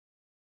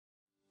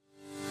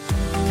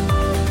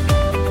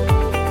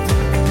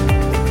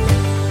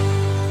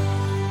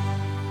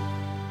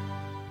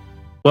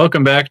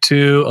Welcome back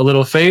to A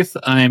Little Faith.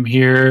 I'm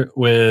here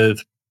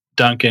with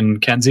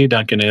Duncan Kenzie.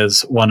 Duncan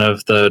is one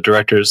of the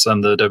directors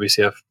on the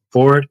WCF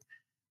board.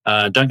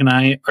 Duncan and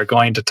I are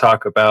going to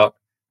talk about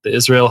the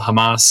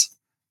Israel-Hamas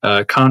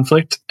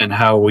conflict and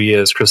how we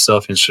as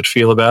Christadelphians should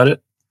feel about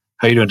it.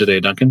 How are you doing today,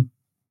 Duncan?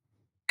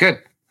 Good.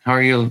 How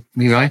are you,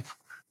 Levi?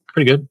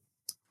 Pretty good.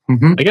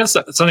 I guess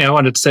something I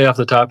wanted to say off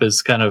the top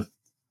is kind of,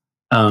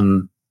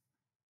 I'm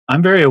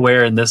very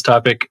aware in this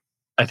topic.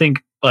 I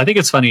think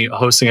it's funny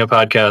hosting a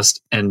podcast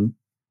and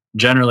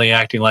generally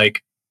acting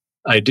like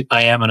I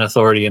am an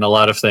authority in a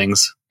lot of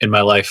things in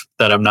my life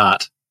that I'm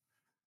not.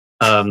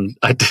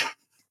 I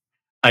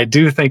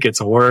do think it's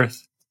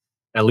worth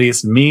at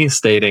least me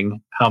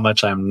stating how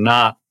much I'm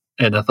not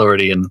an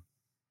authority in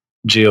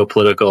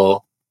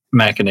geopolitical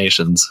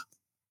machinations.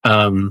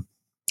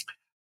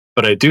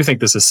 But I do think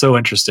this is so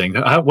interesting.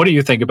 What do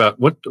you think about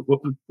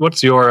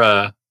what's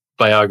your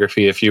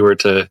biography? If you were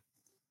to,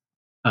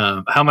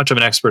 how much of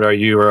an expert are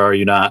you, or are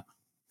you not?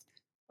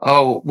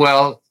 Oh,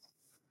 well,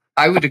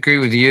 I would agree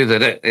with you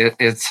that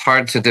it's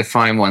hard to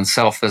define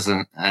oneself as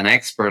an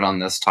expert on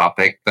this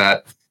topic,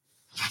 but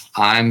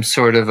I'm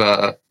sort of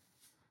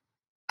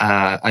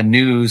a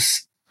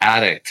news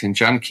addict and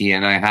junkie,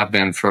 and I have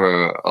been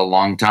for a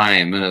long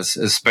time, and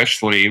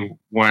especially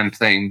when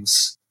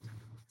things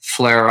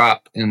flare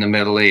up in the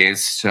Middle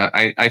East.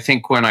 I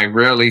think when I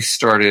really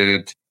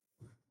started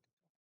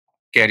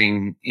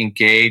getting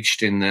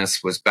engaged in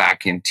this was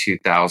back in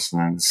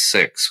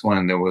 2006,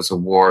 when there was a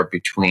war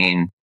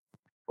between,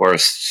 or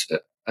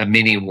a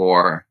mini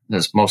war,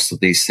 as most of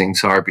these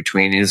things are,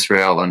 between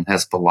Israel and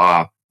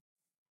Hezbollah.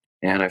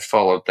 And I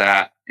followed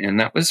that. And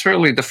that was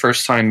really the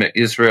first time that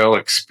Israel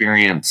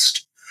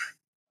experienced,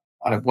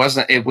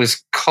 it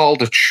was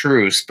called a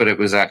truce, but it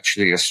was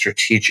actually a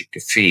strategic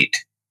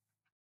defeat.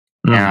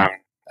 And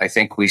I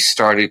think we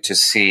started to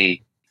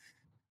see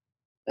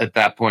at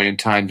that point in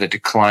time the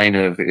decline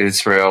of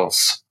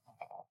Israel's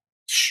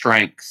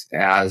strength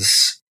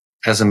as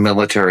a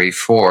military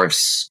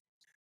force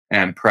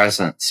and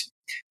presence.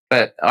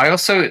 But I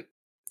also,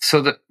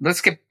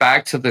 let's get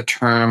back to the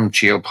term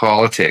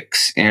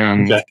geopolitics.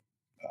 And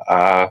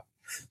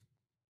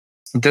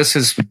this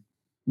is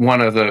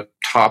one of the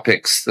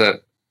topics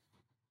that,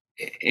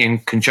 in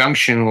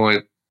conjunction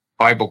with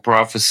Bible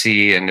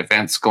prophecy and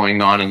events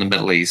going on in the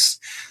Middle East,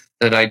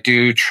 that I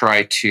do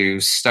try to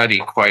study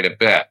quite a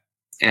bit.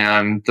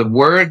 And the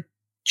word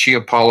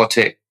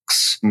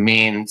geopolitics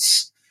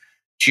means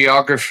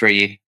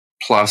geography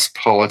plus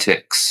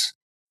politics.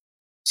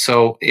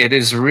 So it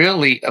is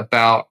really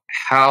about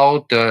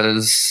how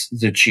does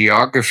the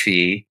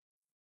geography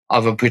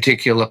of a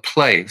particular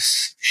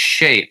place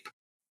shape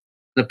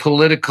the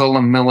political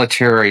and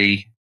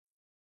military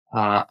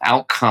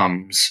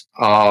outcomes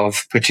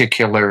of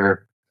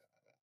particular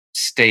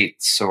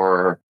states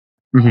or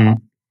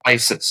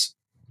places.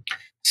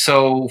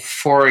 So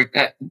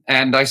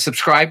and I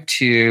subscribe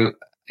to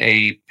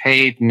a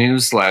paid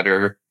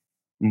newsletter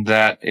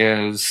that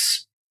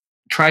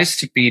tries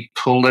to be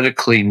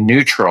politically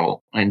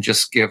neutral and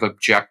just give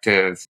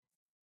objective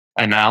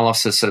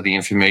analysis of the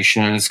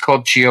information. And it's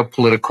called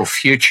Geopolitical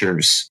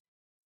Futures.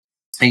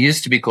 It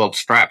used to be called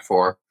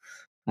Stratfor,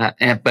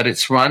 but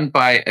it's run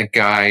by a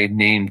guy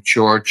named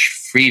George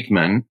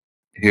Friedman,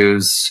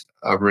 who's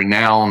a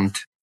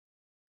renowned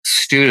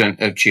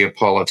student of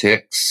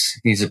geopolitics.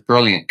 He's a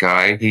brilliant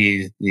guy.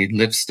 He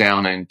lives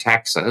down in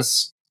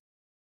Texas.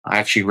 I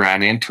actually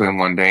ran into him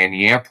one day in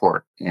the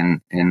airport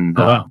in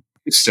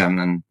Houston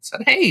and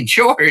said, "Hey,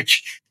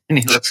 George." And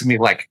he looks at me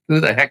like, "Who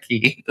the heck are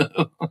you?"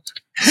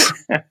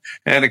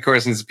 And of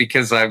course, it's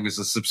because I was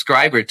a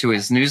subscriber to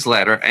his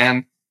newsletter.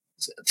 And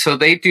so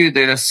they do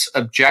this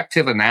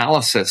objective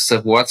analysis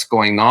of what's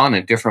going on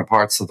in different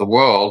parts of the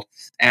world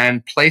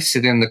and place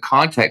it in the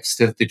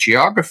context of the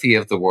geography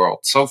of the world.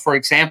 So, for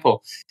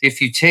example,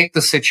 if you take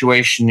the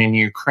situation in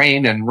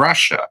Ukraine and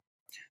Russia,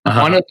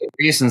 one of the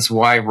reasons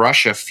why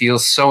Russia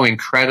feels so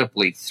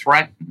incredibly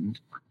threatened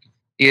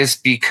is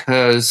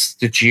because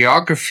the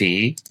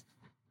geography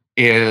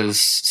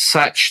is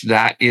such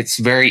that it's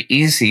very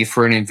easy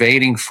for an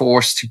invading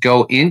force to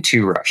go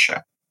into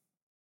Russia.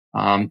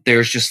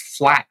 There's just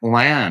flat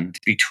land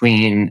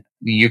between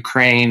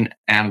Ukraine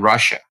and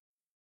Russia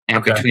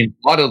and between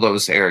a lot of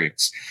those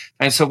areas.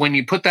 And so when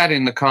you put that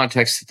in the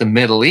context of the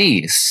Middle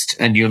East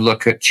and you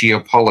look at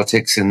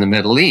geopolitics in the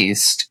Middle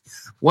East,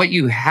 what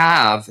you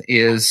have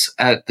is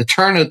at the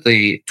turn of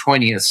the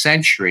 20th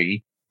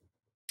century,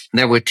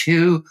 there were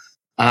two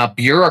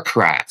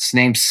bureaucrats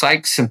named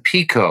Sykes and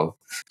Picot.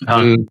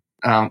 Who,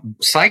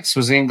 Sykes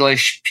was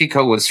English,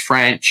 Picot was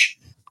French.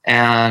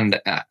 And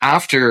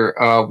after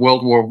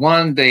World War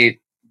I,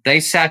 they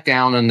sat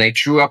down and they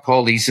drew up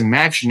all these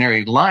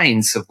imaginary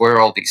lines of where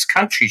all these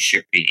countries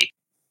should be.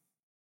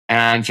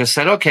 And just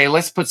said, okay,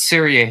 let's put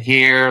Syria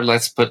here,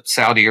 let's put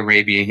Saudi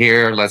Arabia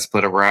here, let's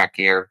put Iraq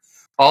here,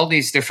 all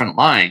these different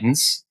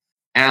lines.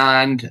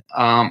 And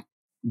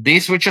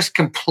these were just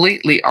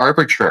completely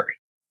arbitrary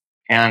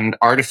and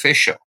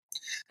artificial.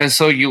 And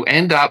so you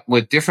end up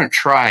with different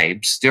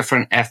tribes,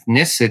 different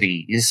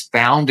ethnicities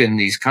found in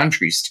these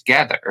countries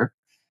together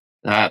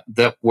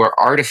that were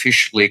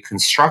artificially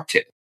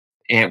constructed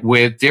and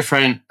with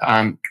different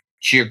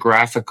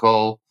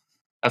geographical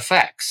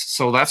effects.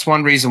 So that's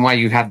one reason why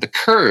you have the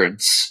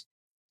Kurds,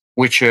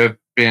 which have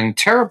been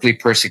terribly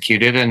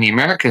persecuted, and the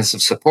Americans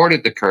have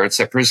supported the Kurds.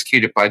 They're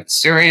persecuted by the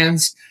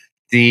Syrians,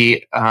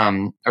 the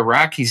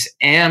Iraqis,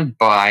 and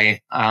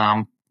by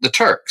the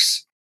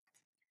Turks.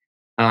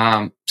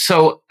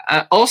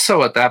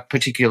 Also at that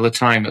particular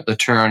time, at the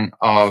turn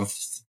of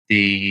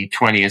the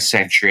 20th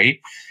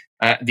century,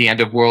 at the end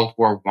of World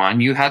War I,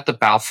 you had the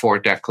Balfour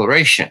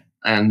Declaration.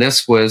 And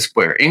this was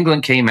where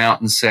England came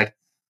out and said,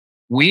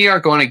 we are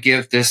going to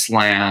give this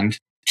land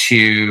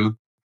to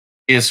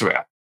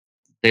Israel,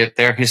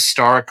 their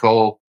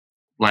historical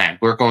land.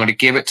 We're going to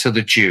give it to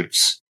the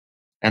Jews.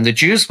 And the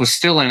Jews were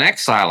still in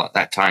exile at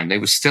that time. They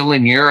were still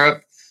in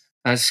Europe,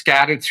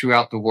 scattered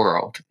throughout the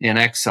world in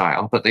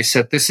exile. But they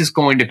said, this is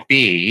going to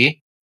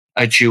be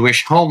a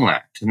Jewish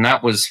homeland. And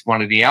that was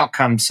one of the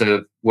outcomes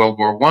of World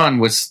War I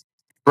was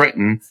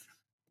Britain,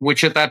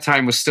 which at that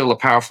time was still a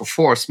powerful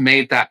force,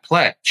 made that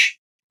pledge.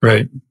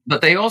 Right.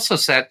 But they also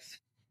said,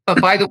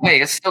 but by the way,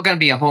 it's still going to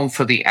be a home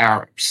for the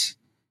Arabs.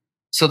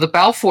 So the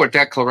Balfour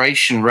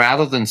Declaration,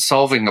 rather than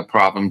solving a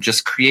problem,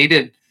 just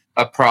created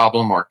a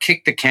problem or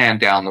kicked the can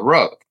down the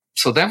road.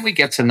 So then we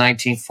get to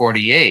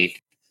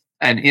 1948,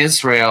 and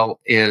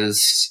Israel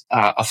is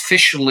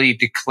officially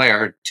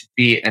declared to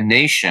be a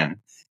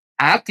nation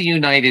at the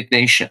United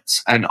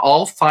Nations. And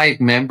all 5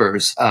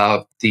 members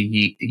of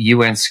the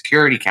UN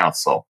Security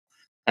Council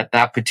at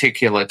that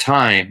particular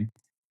time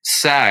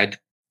said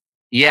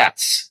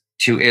yes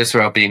to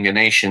Israel being a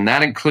nation.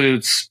 That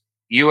includes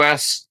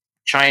US,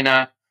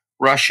 China,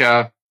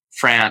 Russia,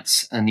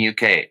 France, and the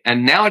UK.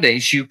 And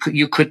nowadays, you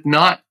could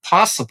not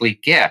possibly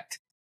get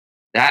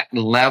that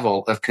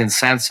level of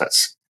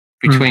consensus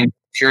between the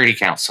Security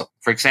Council.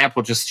 For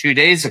example, just 2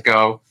 days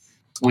ago,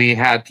 we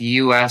had the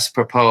US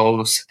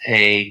propose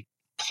a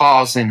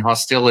pause in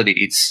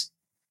hostilities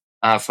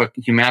for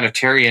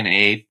humanitarian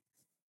aid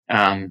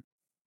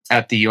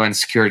at the UN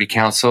Security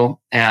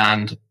Council.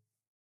 And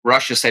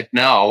Russia said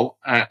no,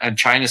 and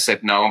China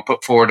said no, and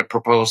put forward a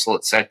proposal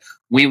that said,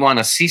 we want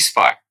a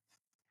ceasefire.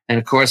 And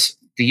of course,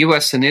 the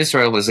US and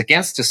Israel is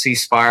against a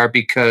ceasefire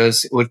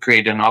because it would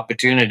create an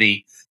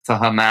opportunity for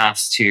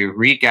Hamas to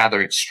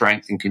regather its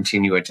strength and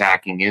continue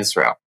attacking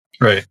Israel.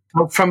 Right.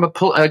 From a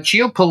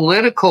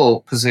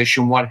geopolitical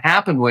position, what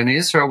happened when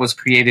Israel was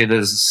created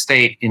as a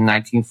state in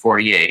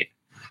 1948,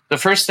 the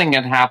first thing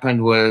that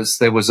happened was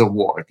there was a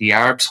war. The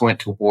Arabs went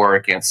to war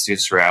against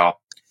Israel,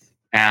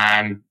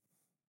 and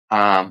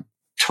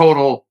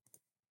total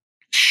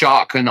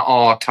shock and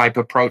awe type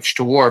approach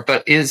to war.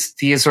 But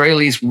the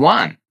Israelis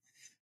won.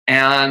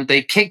 And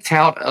they kicked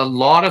out a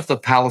lot of the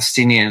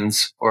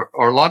Palestinians, or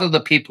a lot of the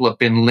people who have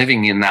been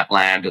living in that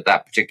land at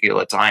that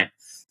particular time.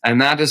 And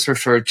that is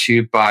referred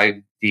to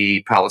by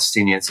the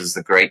Palestinians as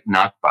the Great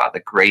Nakba, the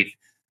great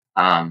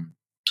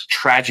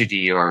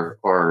tragedy, or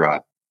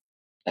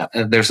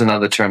there's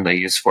another term they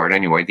use for it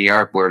anyway. The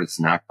Arab word is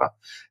Nakba.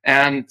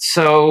 And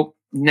so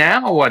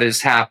now what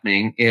is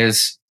happening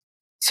is,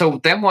 so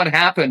then what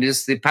happened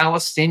is the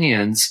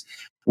Palestinians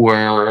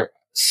were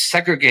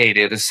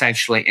segregated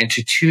essentially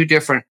into 2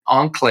 different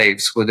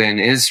enclaves within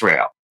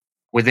Israel,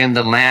 within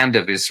the land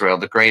of Israel,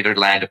 the greater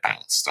land of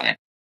Palestine,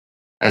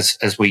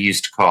 as we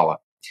used to call it.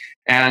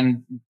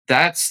 And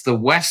that's the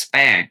West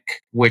Bank,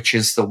 which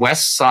is the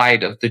west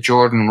side of the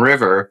Jordan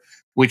River,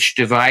 which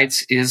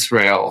divides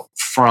Israel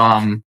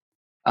from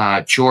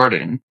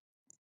Jordan,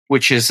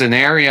 which is an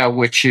area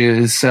which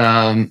is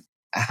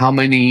how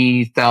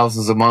many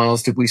thousands of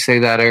miles did we say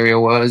that area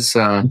was?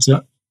 You're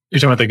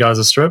talking about the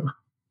Gaza Strip?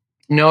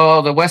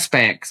 No, the West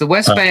Bank. The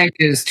West Bank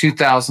is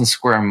 2,000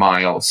 square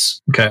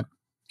miles. Okay.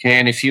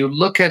 And if you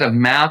look at a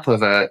map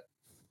of it,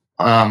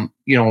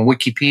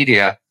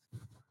 Wikipedia,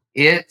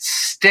 it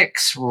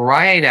sticks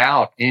right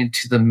out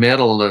into the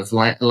middle of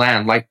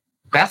land. Like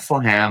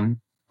Bethlehem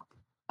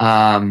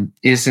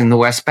is in the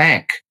West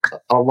Bank.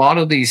 A lot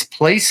of these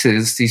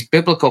places, these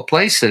biblical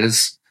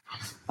places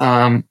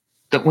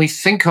that we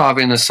think of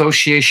in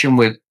association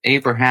with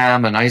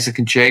Abraham and Isaac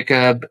and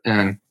Jacob,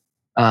 and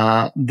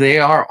they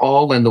are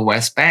all in the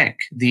West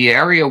Bank. The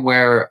area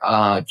where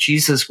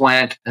Jesus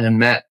went and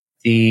met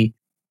the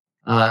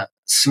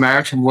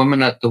Samaritan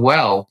woman at the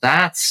well,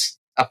 that's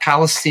a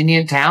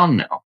Palestinian town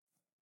now.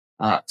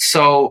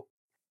 So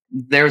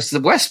there's the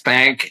West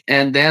Bank,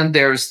 and then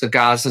there's the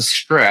Gaza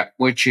Strip,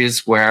 which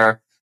is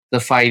where the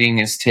fighting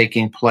is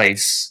taking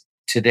place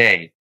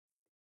today,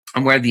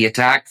 and where the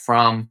attack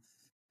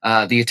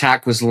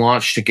was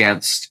launched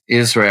against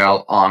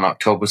Israel on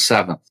October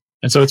 7th.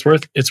 And so it's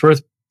worth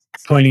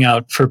pointing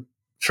out for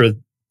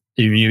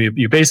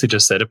you basically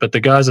just said it, but the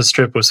Gaza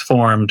Strip was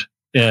formed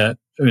in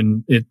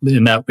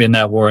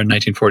that war in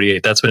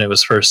 1948. That's when it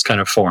was first kind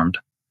of formed.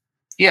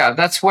 Yeah,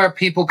 that's where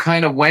people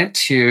kind of went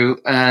to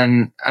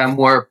and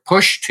were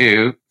pushed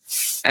to,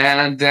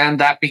 and then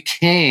that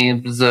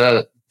became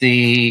the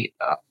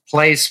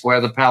place where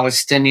the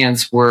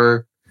Palestinians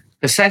were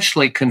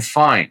essentially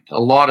confined. A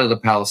lot of the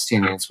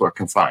Palestinians were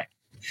confined.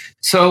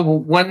 So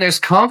when there's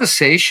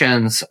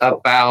conversations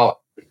about,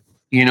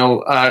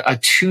 a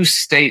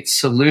two-state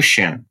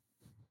solution,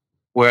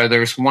 where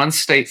there's one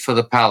state for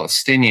the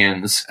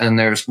Palestinians and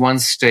there's one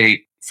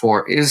state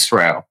for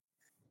Israel,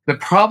 the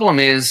problem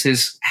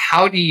is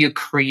how do you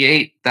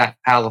create that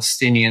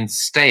Palestinian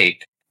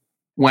state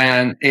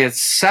when it's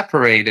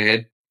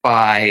separated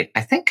by,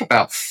 I think,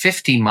 about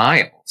 50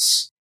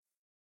 miles?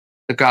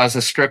 The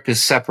Gaza Strip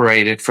is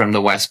separated from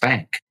the West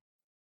Bank.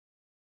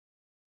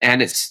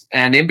 And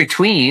in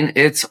between,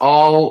 it's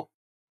all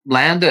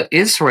land that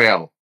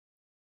Israel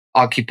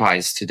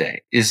occupies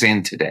today, is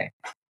in today.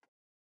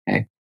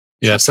 Okay.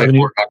 Yeah,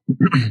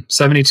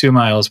 72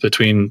 miles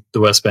between the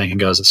West Bank and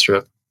Gaza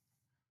Strip.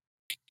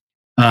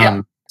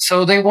 Yeah.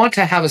 So they want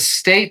to have a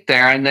state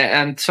there.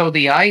 And so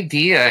the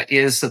idea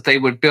is that they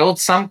would build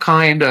some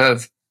kind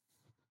of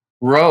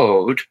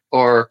road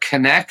or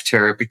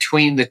connector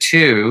between the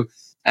two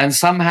and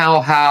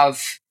somehow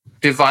have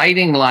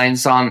dividing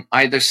lines on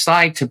either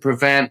side to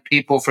prevent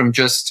people from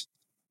just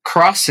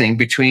crossing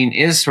between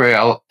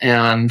Israel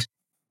and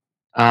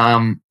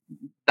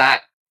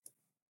that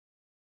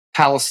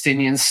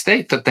Palestinian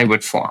state that they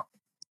would form.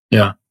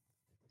 Yeah.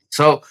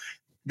 So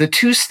the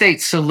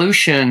two-state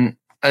solution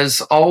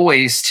has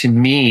always, to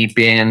me,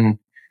 been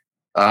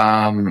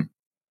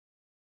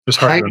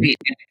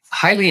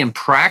highly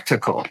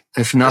impractical,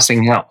 if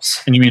nothing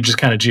else. And you mean just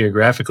kind of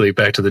geographically,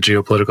 back to the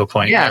geopolitical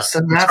point? Yes,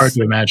 and it's hard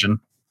to imagine.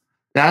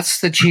 That's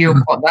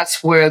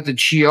that's where the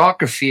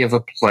geography of a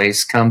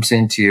place comes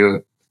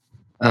into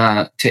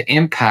to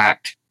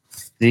impact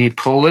the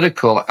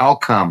political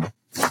outcome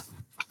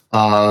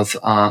of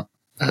a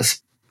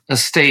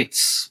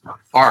state's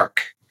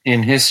arc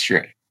in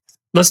history.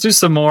 Let's do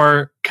some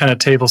more kind of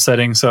table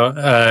setting. So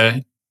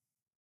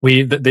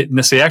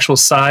the actual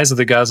size of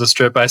the Gaza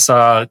Strip, I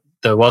saw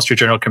the Wall Street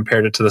Journal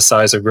compared it to the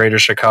size of Greater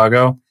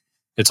Chicago.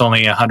 It's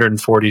only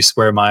 140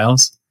 square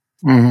miles.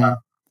 Mm-hmm.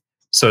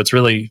 So it's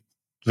really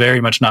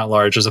very much not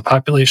large. There's a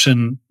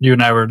population, you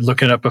and I were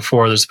looking up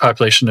before, there's a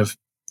population of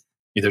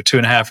either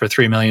 2.5 or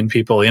 3 million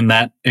people in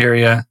that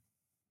area.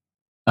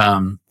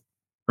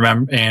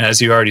 Remember, and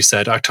as you already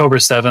said, October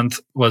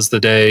 7th was the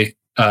day,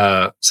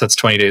 so that's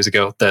 20 days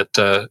ago, that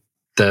the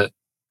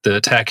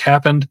attack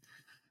happened.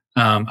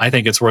 I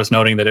think it's worth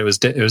noting that it was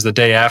the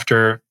day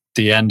after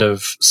the end of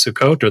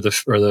Sukkot, or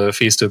the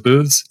Feast of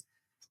Booths.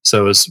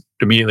 So it was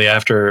immediately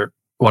after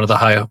one of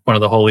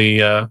the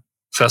holy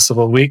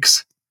festival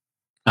weeks.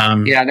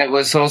 And it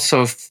was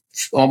also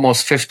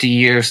almost 50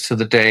 years to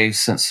the day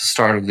since the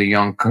start of the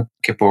Yom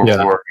Kippur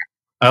War.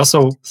 I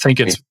also think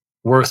it's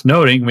worth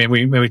noting,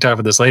 maybe we talk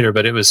about this later,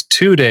 but it was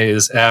 2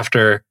 days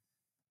after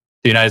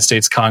the United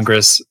States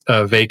Congress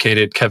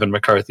vacated Kevin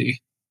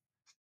McCarthy,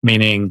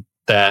 meaning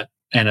that,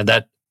 and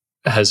that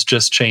has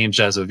just changed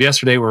as of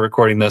yesterday. We're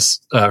recording this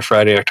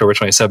Friday, October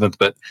 27th,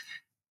 but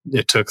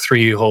it took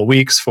 3 whole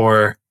weeks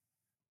for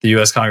the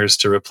U.S. Congress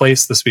to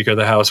replace the Speaker of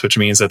the House, which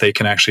means that they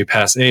can actually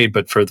pass aid.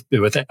 But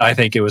I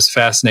think it was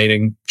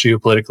fascinating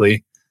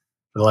geopolitically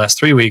for the last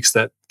 3 weeks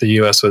that the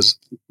U.S. was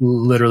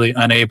literally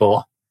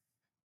unable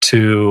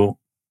to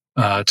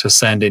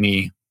send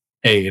any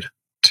aid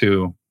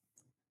to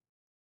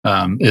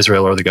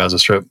Israel or the Gaza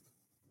Strip.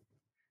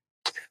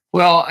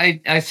 Well,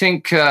 I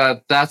think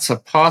that's a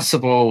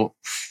possible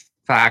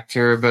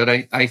factor, but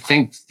I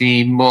think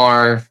the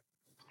more,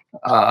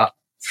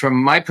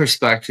 from my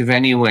perspective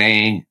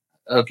anyway,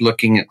 of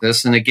looking at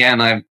this, and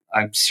again,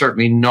 I'm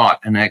certainly not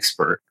an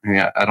expert.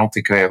 I don't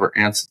think I ever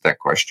answered that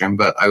question,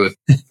 but I would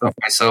put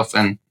myself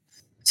in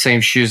the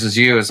same shoes as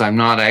you, as I'm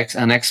not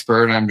an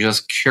expert. I'm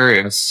just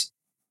curious.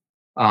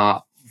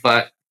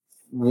 But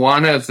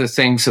one of the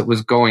things that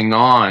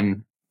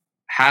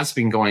has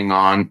been going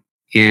on,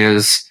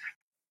 is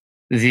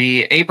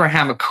the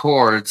Abraham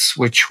Accords,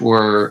 which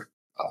were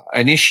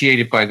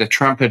initiated by the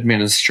Trump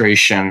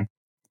administration,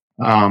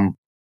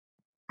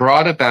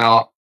 brought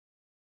about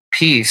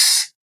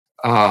peace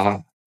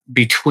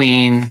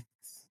between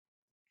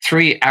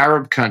 3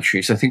 Arab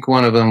countries. I think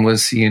one of them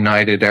was the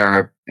United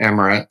Arab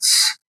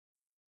Emirates,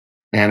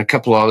 and a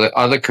couple of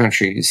other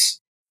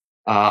countries,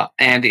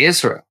 and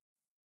Israel.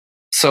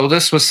 So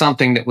this was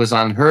something that was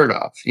unheard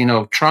of.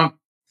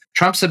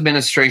 Trump's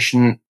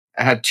administration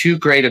had 2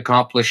 great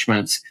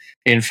accomplishments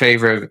in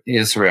favor of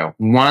Israel.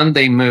 One,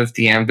 they moved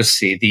the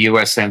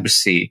U.S.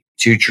 embassy,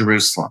 to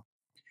Jerusalem.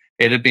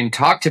 It had been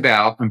talked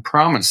about and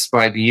promised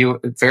by the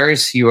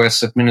various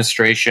U.S.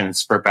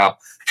 administrations for about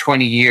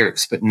 20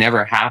 years, but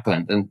never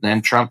happened. And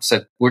then Trump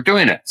said, we're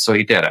doing it. So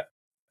he did it.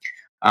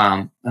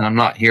 And I'm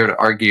not here to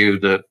argue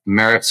the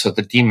merits or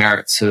the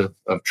demerits of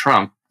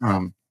Trump,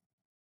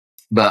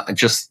 but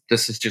this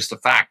is just a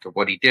fact of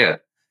what he did.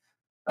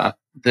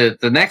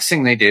 The next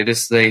thing they did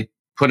is they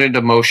put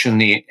into motion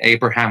the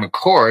Abraham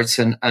Accords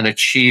and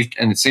achieved,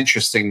 and it's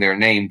interesting, they're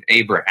named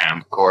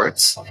Abraham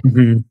Accords,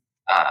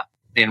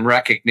 in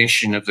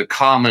recognition of the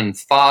common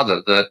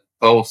father that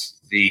both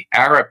the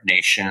Arab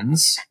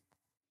nations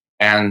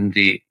and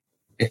the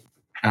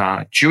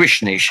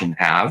Jewish nation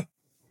have,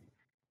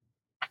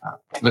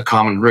 the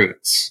common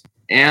roots.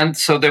 And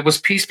so there was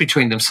peace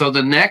between them. So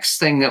the next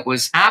thing that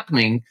was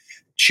happening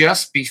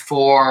just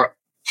before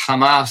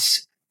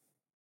Hamas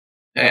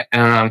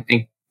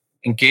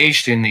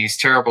engaged in these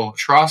terrible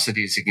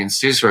atrocities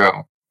against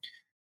Israel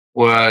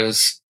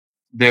was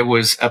there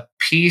was a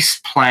peace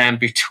plan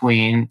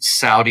between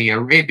Saudi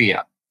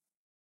Arabia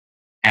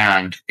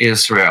and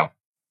Israel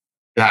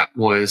that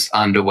was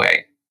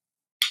underway.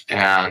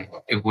 And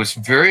it was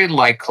very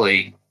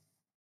likely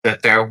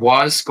that there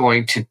was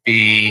going to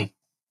be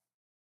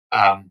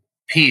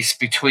peace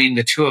between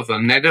the two of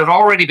them. It had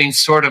already been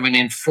sort of an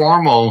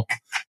informal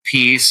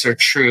peace or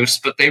truce,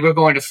 but they were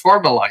going to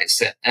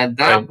formalize it. And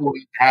that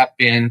would have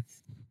been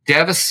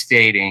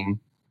devastating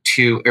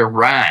to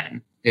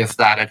Iran if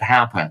that had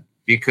happened,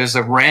 because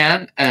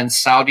Iran and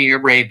Saudi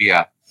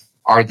Arabia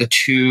are the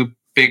two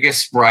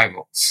biggest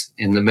rivals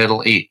in the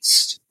Middle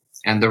East.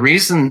 And the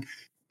reason,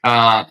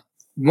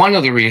 one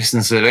of the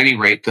reasons at any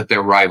rate that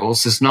they're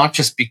rivals is not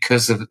just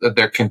because of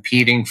they're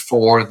competing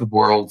for the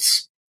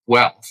world's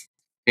wealth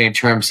in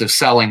terms of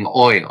selling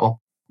oil,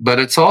 but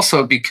it's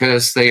also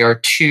because they are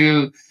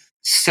two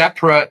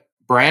separate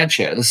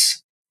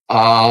branches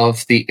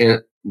of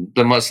the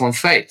Muslim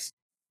faith.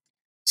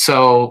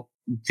 So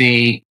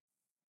the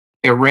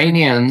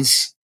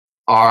Iranians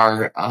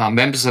are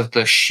members of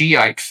the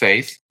Shiite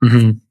faith,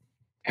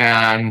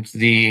 and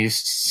the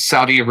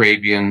Saudi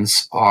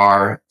Arabians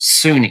are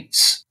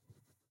Sunnis.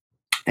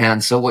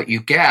 And so what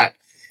you get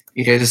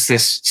is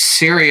this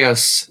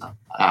serious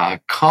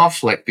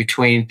conflict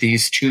between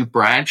these two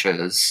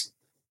branches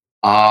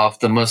of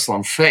the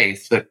Muslim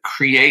faith that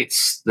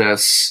creates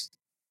this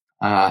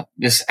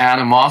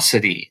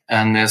animosity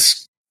and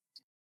this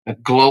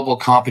global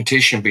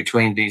competition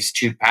between these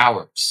two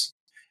powers.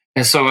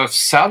 And so if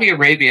Saudi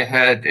Arabia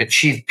had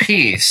achieved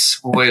peace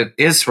with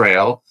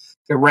Israel,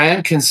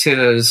 Iran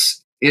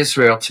considers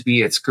Israel to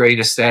be its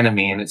greatest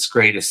enemy and its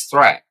greatest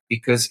threat,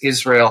 because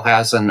Israel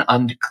has an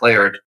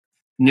undeclared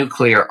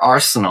nuclear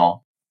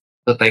arsenal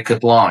that they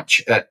could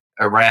launch at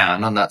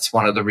Iran. And that's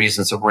one of the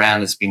reasons Iran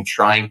has been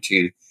trying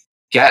to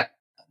get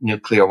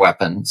nuclear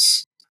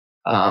weapons.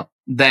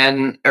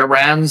 Then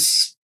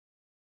Iran's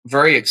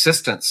very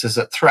existence is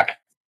a threat.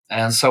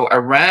 And so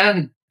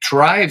Iran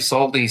drives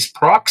all these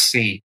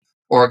proxy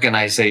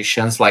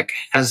organizations like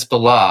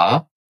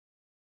Hezbollah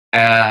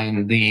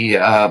and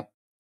the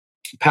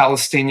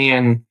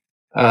Palestinian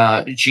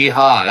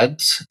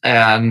Jihad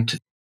and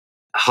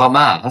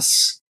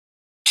Hamas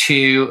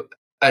to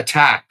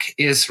attack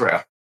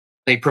Israel.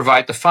 They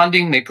provide the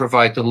funding, they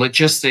provide the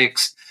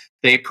logistics,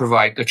 they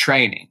provide the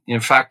training. In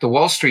fact, the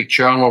Wall Street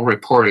Journal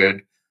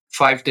reported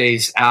 5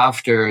 days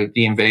after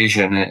the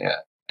invasion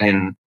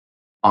on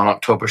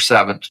October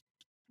 7th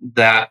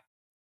that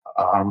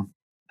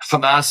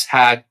Hamas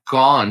had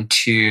gone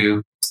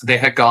to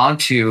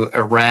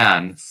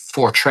Iran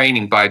for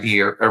training by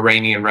the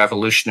Iranian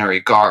Revolutionary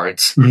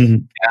Guards,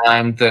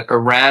 and that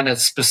Iran had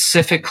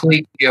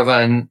specifically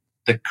given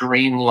the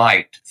green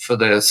light for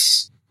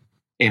this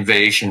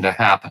invasion to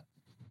happen.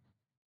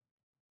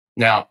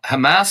 Now,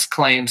 Hamas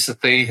claims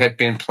that they had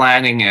been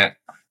planning it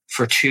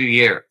for 2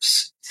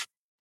 years.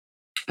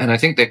 And I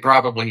think they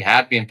probably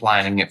had been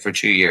planning it for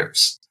 2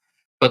 years.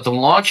 But the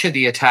launch of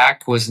the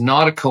attack was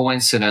not a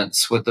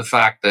coincidence with the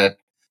fact that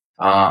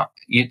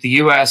the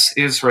U.S.,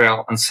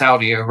 Israel, and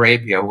Saudi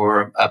Arabia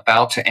were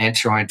about to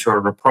enter into a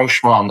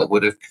rapprochement that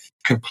would have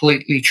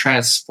completely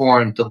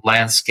transformed the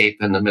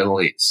landscape in the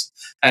Middle East.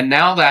 And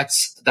now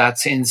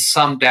that's in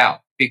some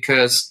doubt,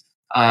 because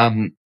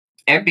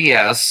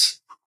MBS,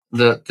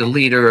 the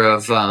leader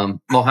of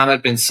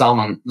Mohammed bin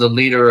Salman, the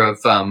leader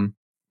of the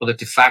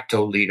de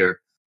facto leader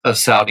of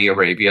Saudi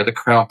Arabia, the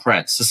crown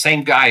prince, the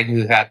same guy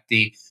who had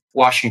the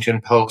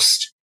Washington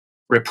Post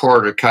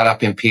reporter cut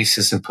up in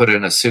pieces and put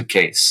in a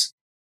suitcase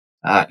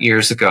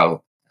years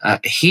ago.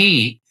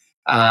 He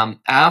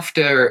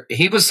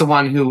was the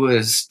one who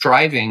was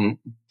driving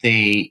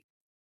the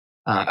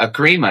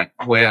agreement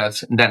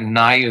with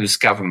Netanyahu's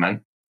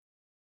government,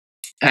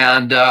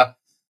 and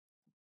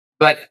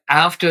but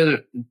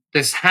after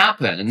this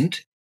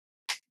happened,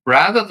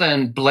 rather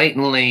than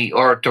blatantly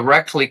or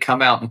directly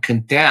come out and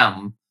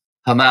condemn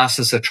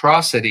Hamas's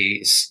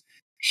atrocities,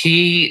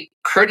 he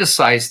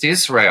criticized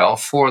Israel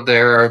for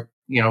their,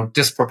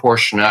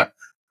 disproportionate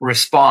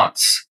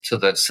response to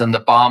this and the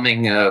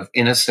bombing of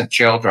innocent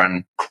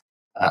children,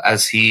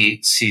 as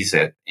he sees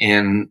it,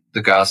 in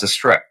the Gaza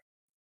Strip.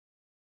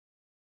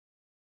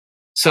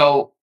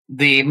 So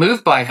the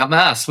move by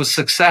Hamas was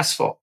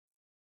successful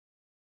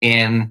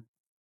in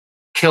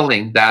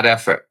killing that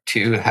effort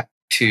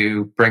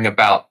to bring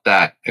about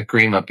that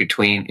agreement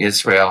between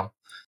Israel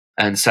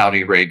and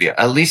Saudi Arabia,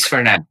 at least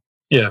for now.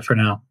 Yeah, for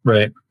now,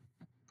 right.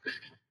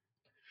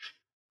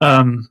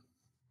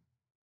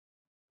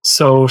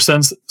 So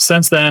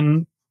since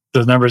then,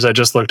 the numbers I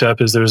just looked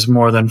up is there's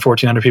more than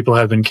 1,400 people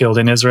have been killed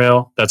in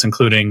Israel. That's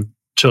including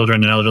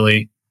children and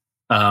elderly.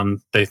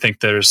 They think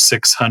there's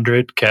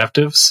 600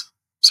 captives.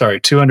 Sorry,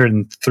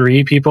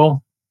 203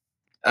 people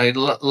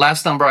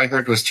Last number I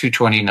heard was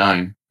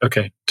 229.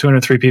 Okay,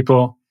 203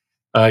 people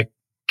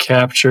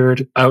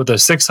captured. The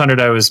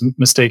 600 I was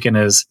mistaken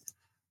is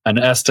an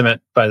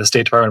estimate by the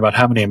State Department about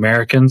how many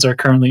Americans are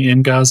currently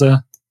in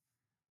Gaza,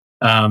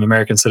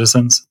 American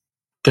citizens.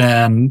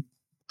 Then,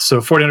 so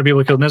 1,400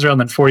 people killed in Israel,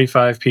 and then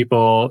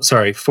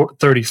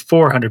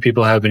 3,400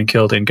 people have been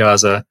killed in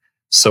Gaza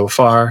so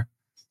far.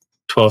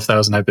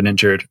 12,000 have been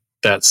injured.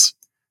 That's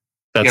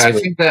yeah.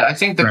 I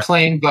think the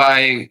claim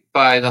by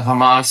the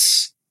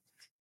Hamas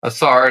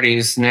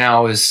authorities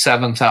now is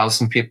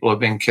 7,000 people have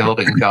been killed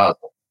in Gaza.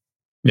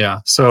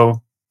 Yeah.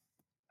 So,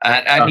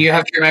 and you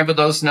have to remember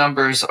those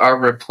numbers are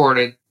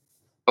reported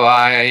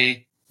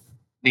by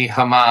the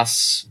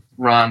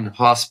Hamas-run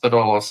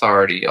hospital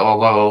authority,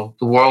 although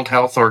the World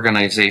Health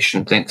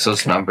Organization thinks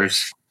those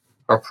numbers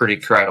are pretty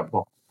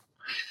credible.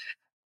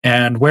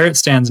 And where it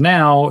stands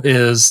now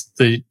is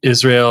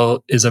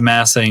Israel is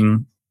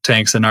amassing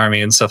tanks and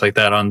army and stuff like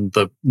that on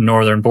the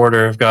northern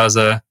border of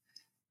Gaza.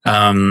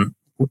 And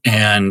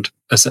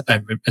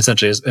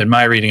essentially, in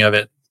my reading of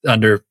it,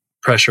 under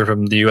pressure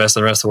from the U.S.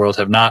 and the rest of the world,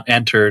 have not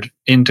entered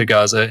into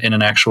Gaza in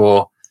an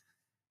actual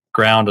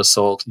ground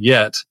assault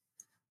yet.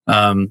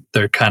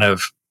 They're kind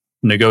of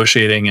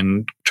negotiating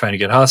and trying to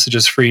get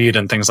hostages freed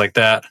and things like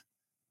that.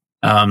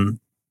 I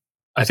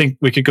think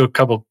we could go a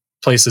couple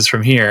places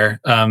from here,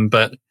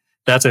 but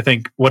that's, I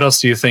think, what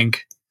else do you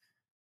think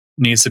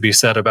needs to be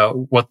said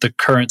about what the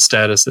current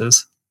status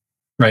is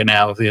right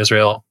now of the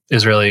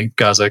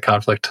Israeli-Gaza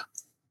conflict?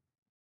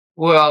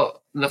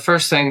 Well, the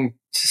first thing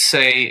to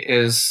say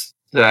is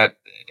that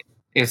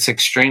it's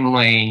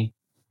extremely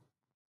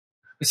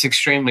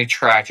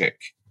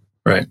tragic.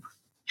 Right.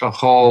 The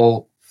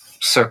whole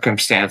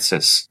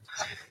circumstances.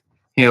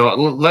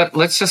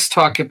 Let's just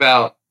talk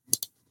about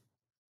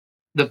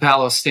the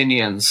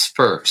Palestinians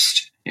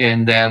first,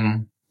 and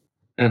then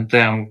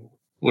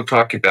we'll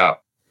talk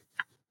about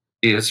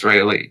the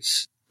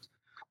Israelis.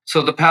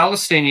 So the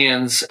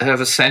Palestinians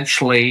have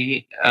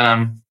essentially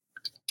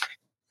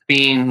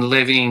been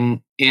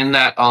living in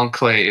that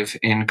enclave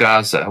in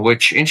Gaza,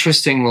 which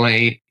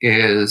interestingly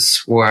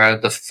is where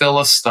the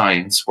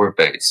Philistines were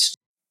based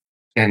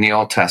in the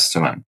Old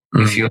Testament.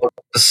 Mm-hmm. If you look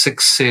at the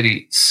 6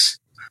 cities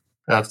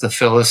of the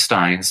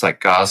Philistines, like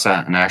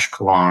Gaza and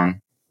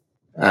Ashkelon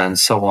and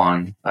so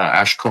on,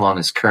 Ashkelon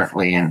is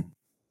currently in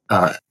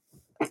the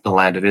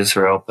land of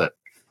Israel, but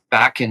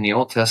back in the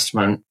Old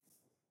Testament,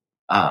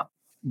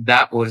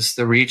 that was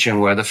the region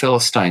where the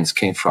Philistines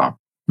came from.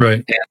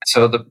 Right. And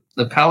so the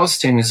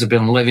Palestinians have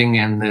been living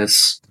in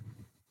this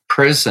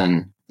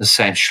prison,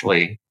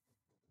 essentially,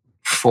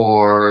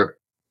 for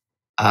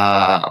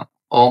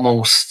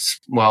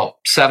almost,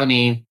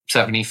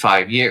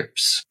 75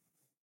 years,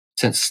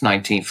 since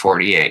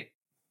 1948.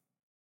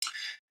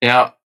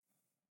 Now,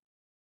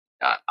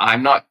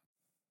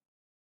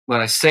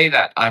 when I say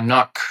that, I'm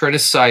not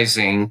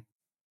criticizing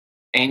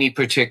any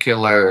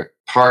particular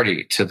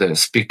party to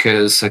this,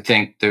 because I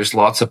think there's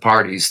lots of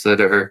parties that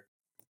are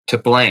to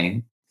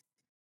blame.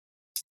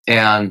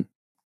 And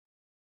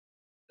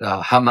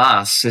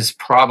Hamas is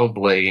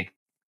probably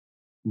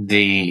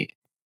Hamas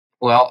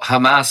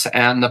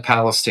and the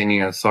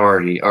Palestinian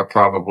Authority are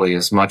probably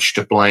as much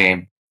to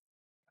blame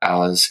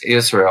as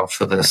Israel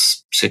for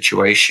this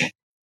situation.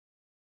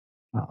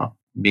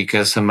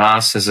 Because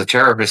Hamas is a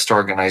terrorist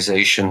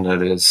organization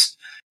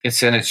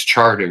it's in its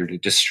charter to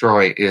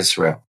destroy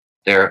Israel.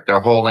 Their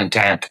whole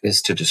intent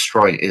is to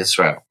destroy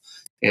Israel.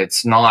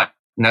 It's not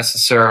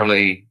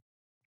necessarily,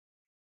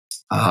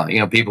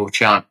 people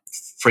chant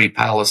free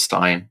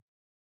Palestine,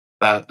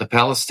 but the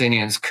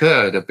Palestinians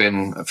could have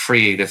been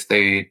freed if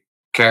they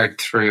carried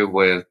through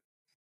with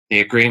the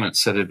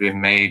agreements that had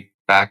been made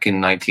back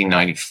in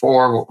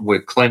 1994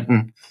 with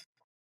Clinton,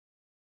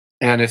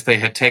 and if they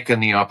had taken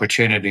the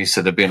opportunities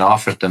that had been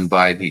offered them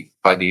by the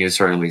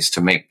Israelis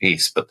to make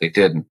peace, but they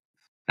didn't.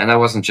 And that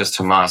wasn't just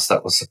Hamas,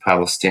 that was the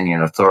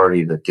Palestinian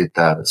Authority that did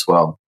that as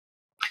well.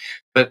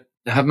 But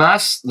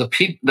Hamas,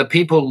 the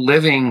people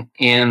living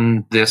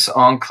in this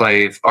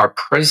enclave are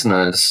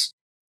prisoners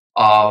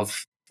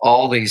of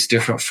all these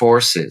different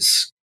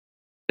forces.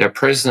 They're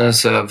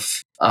prisoners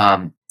of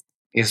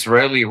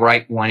Israeli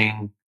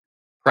right-wing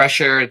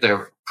pressure.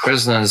 They're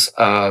prisoners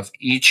of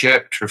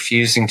Egypt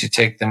refusing to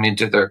take them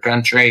into their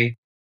country.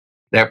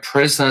 They're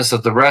prisoners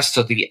of the rest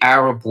of the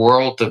Arab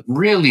world that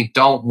really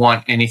don't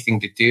want anything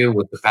to do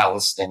with the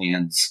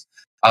Palestinians,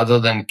 other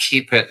than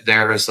keep it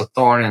there as a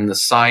thorn in the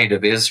side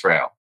of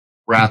Israel,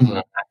 rather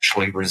than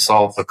actually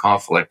resolve the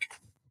conflict.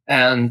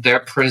 And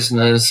they're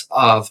prisoners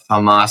of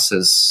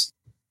Hamas's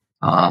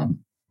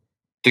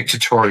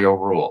dictatorial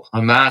rule.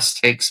 Hamas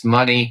takes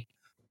money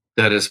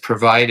that is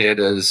provided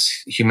as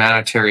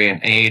humanitarian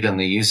aid, and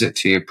they use it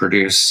to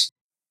produce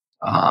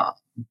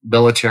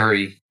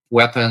military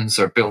weapons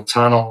or build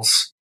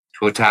tunnels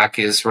to attack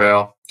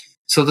Israel.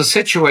 So the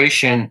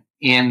situation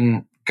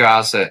in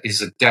Gaza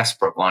is a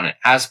desperate one. It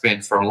has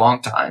been for a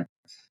long time.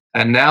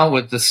 And now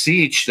with the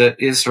siege that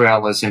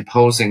Israel is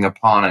imposing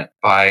upon it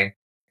by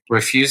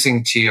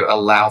refusing to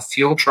allow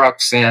fuel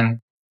trucks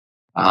in,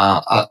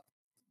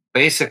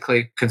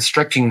 basically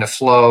constricting the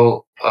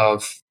flow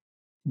of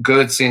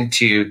goods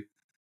into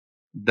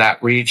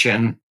that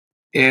region.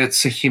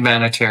 It's a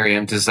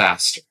humanitarian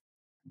disaster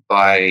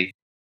by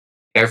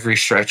every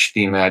stretch of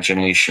the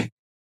imagination.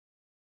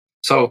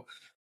 So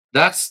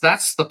that's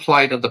the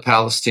plight of the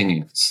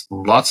Palestinians.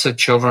 Lots of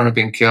children have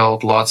been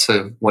killed. Lots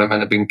of women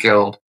have been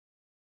killed.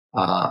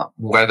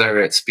 Whether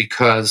it's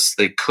because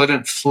they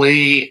couldn't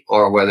flee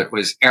or whether it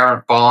was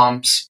errant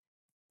bombs,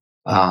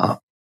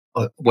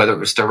 whether it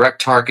was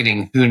direct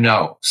targeting, who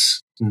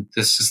knows?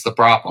 This is the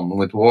problem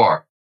with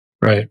war.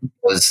 Right.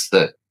 Was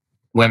that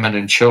women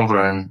and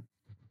children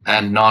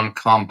and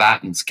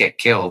non-combatants get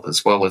killed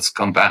as well as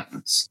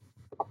combatants.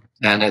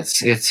 And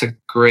it's a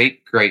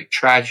great, great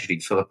tragedy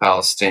for the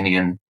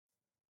Palestinian,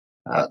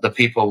 the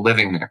people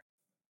living there.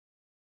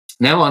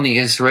 Now, on the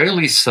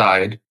Israeli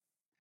side,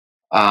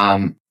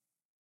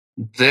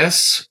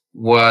 this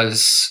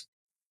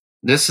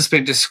has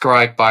been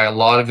described by a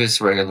lot of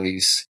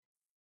Israelis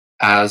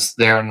as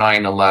their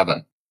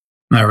 9/11.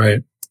 All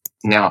right.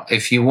 Now,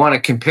 if you want to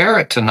compare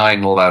it to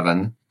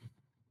 9/11,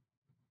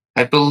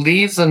 I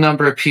believe the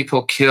number of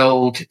people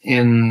killed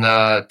in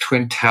the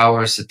Twin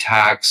Towers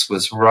attacks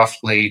was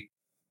roughly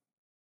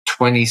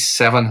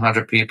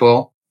 2,700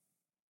 people.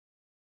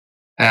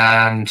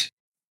 And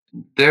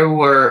there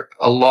were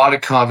a lot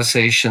of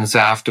conversations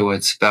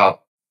afterwards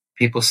about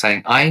people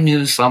saying, I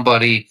knew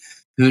somebody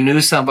who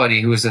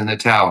was in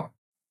the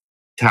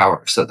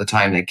towers at the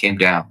time they came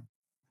down.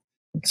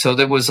 So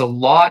there was a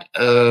lot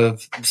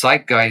of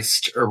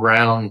zeitgeist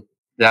around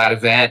that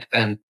event.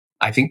 And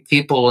I think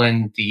people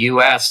in the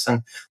US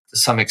and to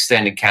some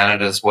extent in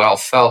Canada as well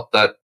felt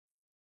that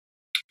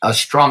a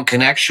strong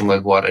connection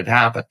with what had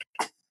happened.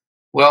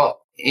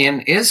 Well,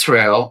 in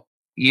Israel,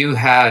 you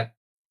had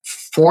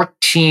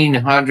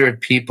 1,400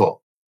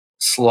 people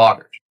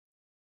slaughtered.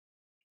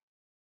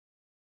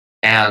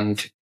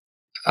 And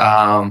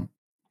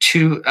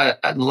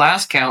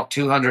last count,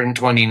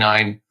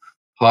 229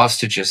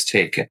 hostages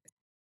taken.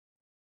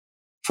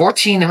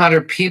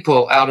 1,400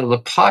 people out of the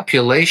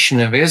population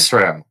of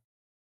Israel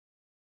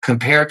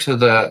compared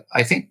to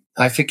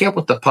I forget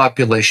what the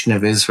population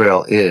of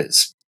Israel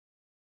is.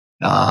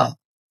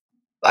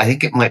 I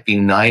think it might be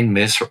 9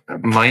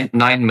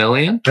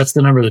 million. That's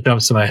the number that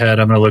jumps to my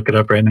head. I'm going to look it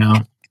up right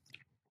now.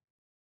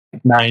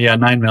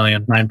 9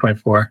 million,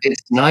 9.4.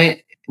 It's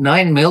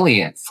 9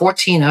 million.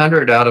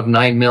 1,400 out of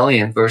 9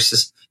 million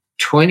versus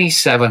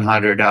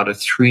 2,700 out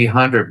of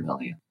 300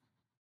 million.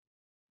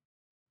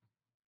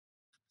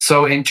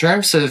 So in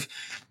terms of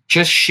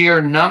just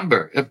sheer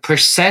number, a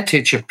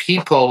percentage of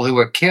people who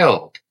were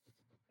killed.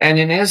 And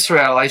in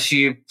Israel, as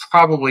you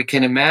probably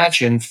can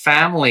imagine,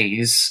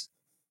 families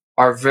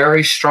are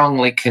very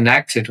strongly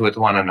connected with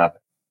one another.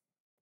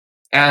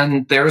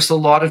 And there's a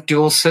lot of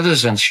dual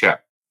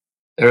citizenship.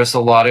 There's a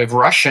lot of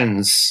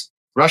Russian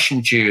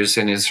Jews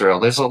in Israel.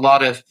 There's a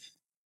lot of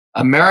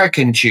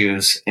American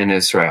Jews in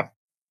Israel.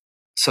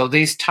 So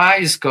these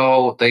ties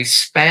they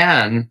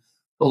span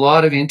a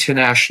lot of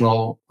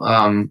international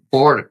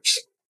borders.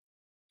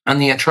 And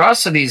the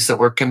atrocities that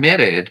were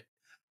committed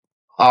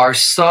are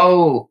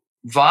so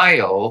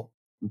vile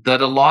that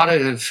a lot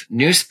of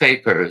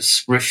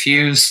newspapers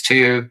refuse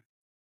to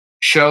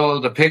show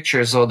the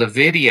pictures or the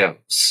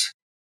videos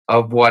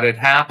of what had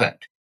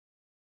happened.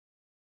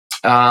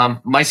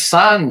 My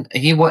son,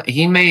 he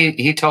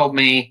told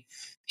me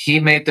he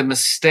made the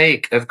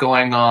mistake of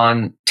going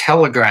on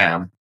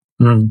Telegram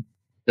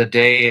the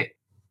day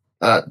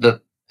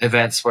the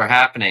events were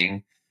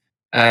happening,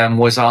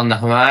 was on the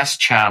Hamas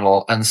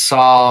channel and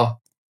saw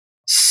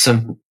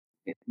some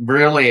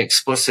really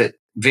explicit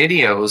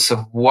videos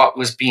of what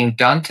was being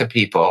done to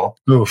people.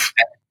 Oof.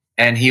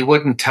 And he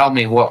wouldn't tell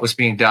me what was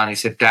being done. He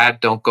said, Dad,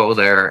 don't go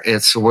there.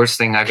 It's the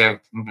worst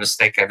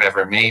mistake I've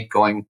ever made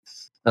going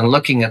and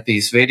looking at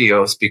these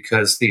videos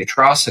because the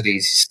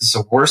atrocities is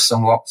worse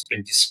than what's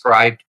been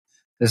described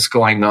as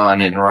going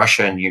on in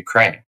Russia and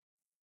Ukraine.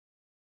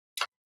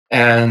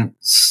 And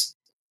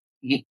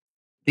the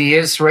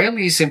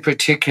Israelis in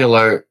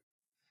particular,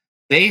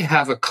 they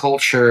have a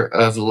culture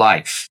of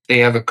life. They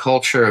have a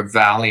culture of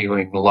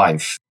valuing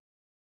life.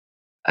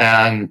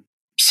 And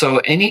so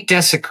any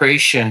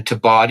desecration to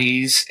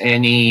bodies,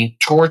 any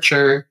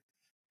torture,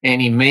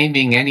 any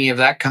maiming, any of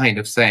that kind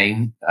of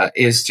thing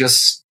is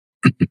just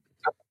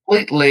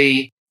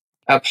completely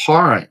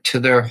abhorrent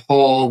to their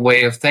whole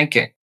way of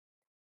thinking.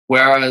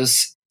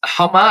 Whereas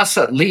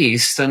Hamas, at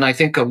least, and I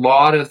think a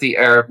lot of the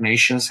Arab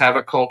nations have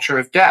a culture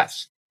of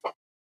death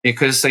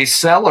because they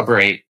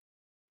celebrate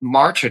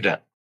martyrdom.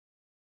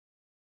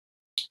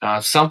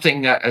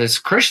 Something that as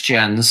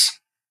Christians,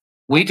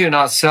 we do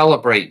not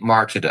celebrate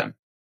martyrdom.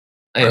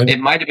 Right. It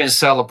might have been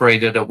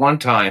celebrated at one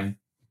time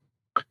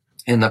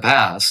in the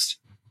past,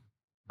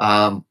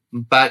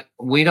 but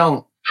we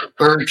don't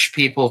urge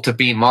people to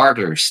be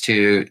martyrs.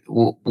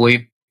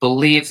 We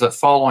believe that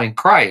following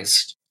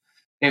Christ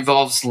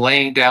involves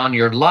laying down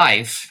your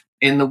life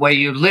in the way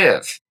you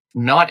live,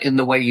 not in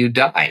the way you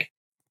die.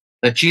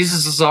 That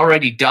Jesus has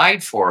already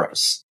died for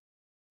us,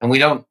 and we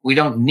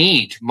don't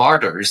need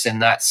martyrs in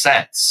that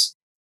sense.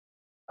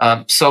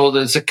 So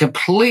there's a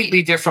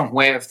completely different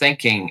way of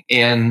thinking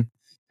in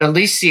at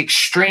least the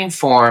extreme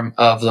form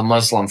of the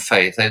Muslim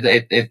faith.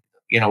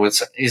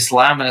 It's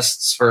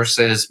Islamists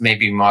versus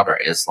maybe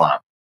moderate Islam.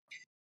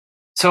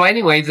 So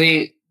anyway,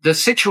 the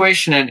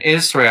situation in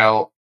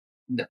Israel,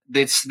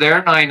 it's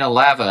their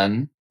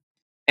 9/11,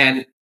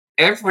 and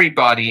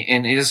everybody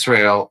in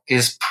Israel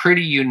is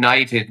pretty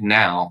united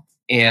now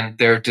in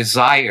their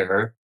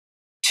desire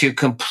to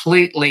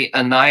completely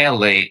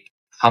annihilate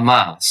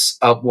Hamas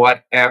at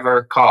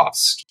whatever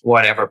cost,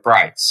 whatever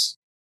price.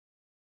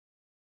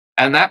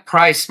 And that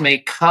price may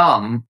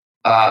come,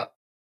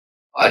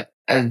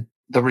 and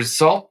the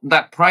result,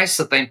 that price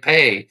that they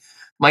pay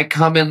might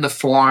come in the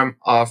form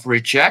of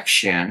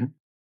rejection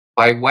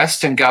by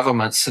Western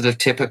governments that have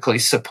typically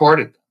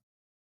supported them.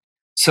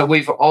 So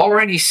we've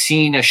already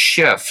seen a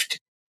shift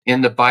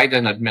in the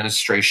Biden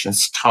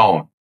administration's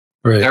tone.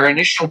 Right. Their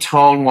initial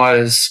tone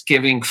was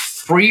giving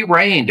free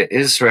rein to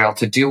Israel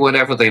to do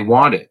whatever they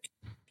wanted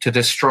to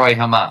destroy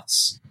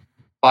Hamas.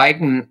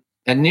 Biden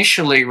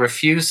initially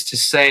refused to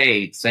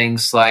say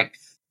things like,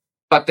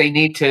 but they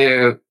need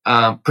to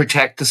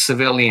protect the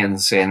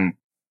civilians in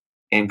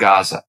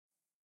Gaza.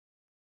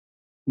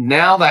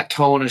 Now that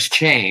tone has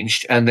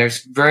changed, and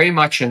there's very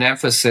much an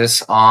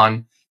emphasis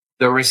on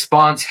the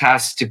response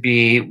has to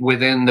be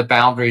within the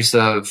boundaries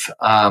of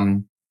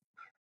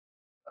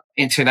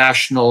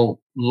international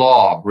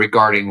law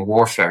regarding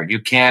warfare. You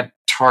can't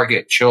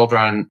target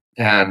children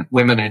and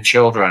women and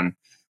children.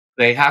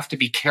 They have to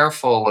be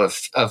careful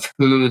of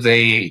who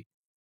they,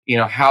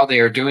 how they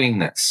are doing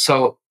this.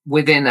 So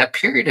within a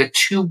period of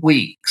 2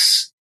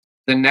 weeks,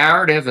 the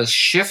narrative has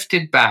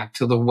shifted back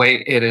to the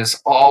way it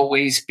has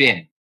always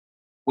been,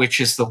 which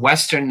is the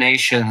Western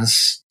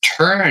nations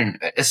turn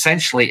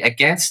essentially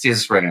against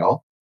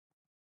Israel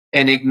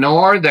and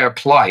ignore their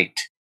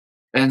plight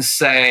and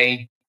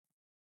say,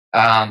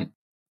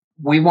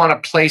 we want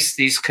to place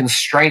these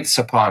constraints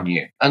upon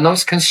you. And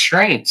those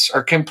constraints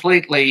are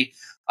completely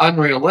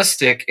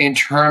unrealistic in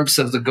terms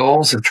of the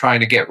goals of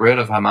trying to get rid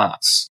of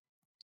Hamas.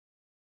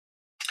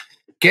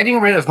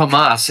 Getting rid of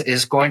Hamas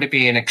is going to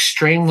be an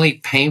extremely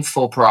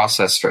painful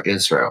process for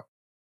Israel.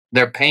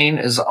 Their pain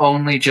has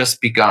only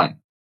just begun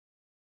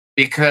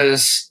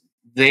because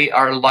they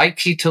are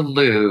likely to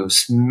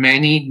lose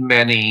many,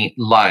 many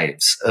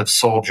lives of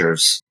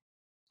soldiers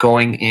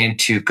going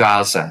into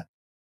Gaza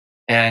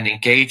and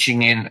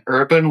engaging in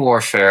urban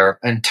warfare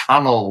and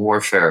tunnel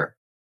warfare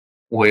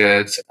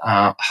with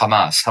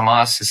Hamas.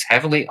 Hamas is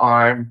heavily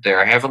armed.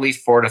 They're heavily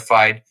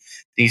fortified.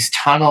 These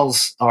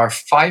tunnels are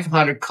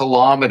 500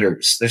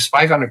 kilometers. There's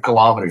 500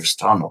 kilometers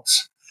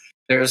tunnels.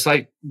 There's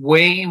like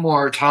way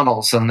more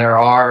tunnels than there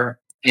are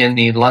in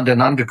the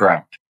London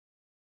Underground,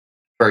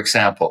 for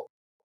example.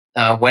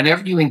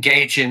 Whenever you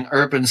engage in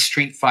urban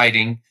street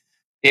fighting,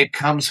 it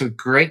comes with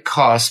great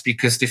cost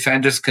because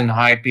defenders can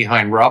hide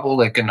behind rubble.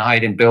 They can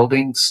hide in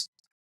buildings.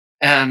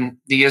 And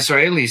the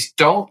Israelis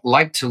don't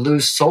like to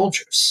lose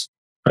soldiers.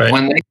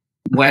 Right.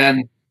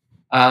 When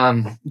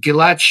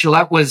Gilad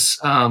Shalit was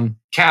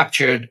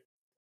captured,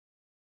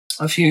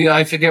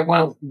 I forget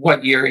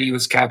what year he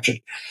was captured,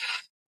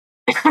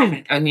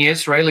 and the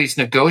Israelis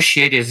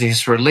negotiated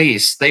his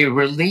release. They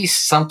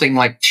released something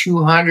like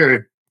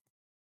 200,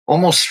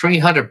 almost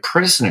 300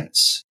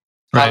 prisoners,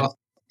 right,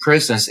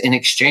 prisoners in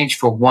exchange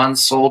for one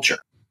soldier.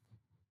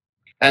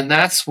 And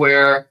that's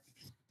where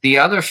the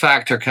other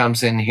factor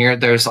comes in here.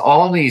 There's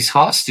all these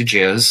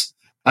hostages,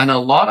 and a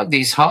lot of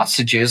these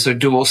hostages are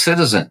dual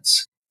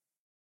citizens.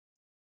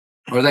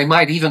 Or they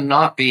might even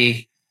not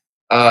be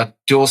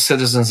dual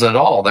citizens at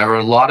all. There were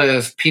a lot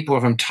of people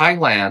from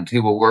Thailand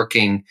who were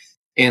working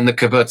in the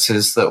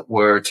kibbutzes that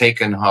were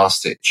taken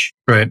hostage.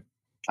 Right.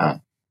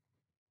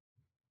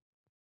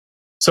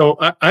 So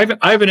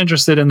I've been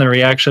interested in the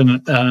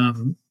reaction.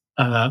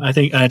 I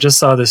think I just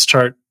saw this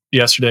chart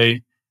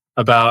yesterday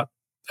about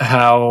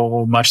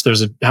how much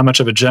of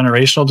a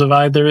generational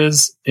divide there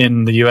is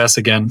in the U.S.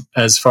 again,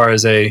 as far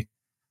as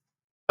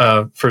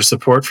for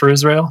support for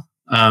Israel.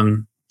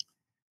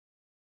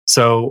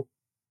 So,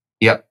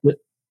 yep.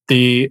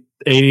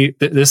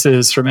 This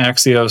is from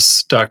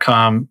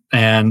Axios.com,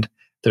 and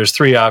there's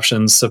 3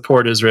 options: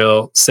 support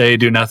Israel, say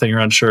do nothing or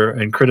unsure,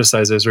 and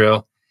criticize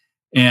Israel.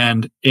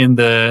 And in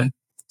the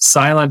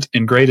silent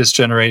and greatest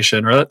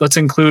generation, or let's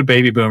include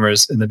baby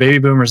boomers, and the baby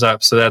boomers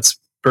up, so that's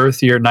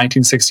birth year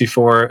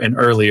 1964 and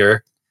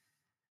earlier.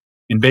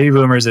 In baby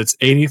boomers, it's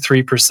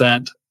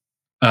 83%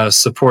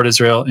 support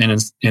Israel,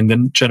 and in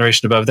the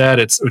generation above that,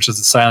 which is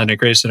the silent and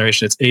greatest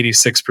generation, it's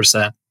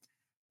 86%,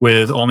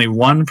 with only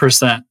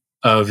 1%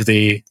 of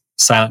the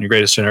silent and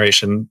greatest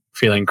generation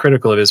feeling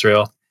critical of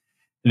Israel.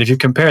 And if you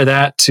compare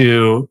that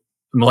to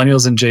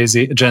millennials and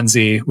Gen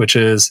Z, which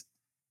is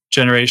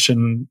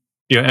generation,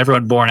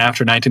 everyone born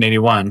after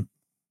 1981,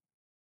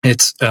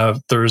 it's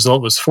the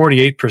result was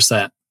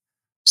 48%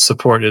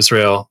 support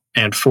Israel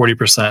and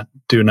 40%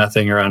 do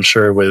nothing or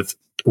unsure, with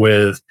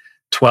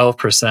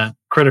 12%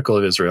 critical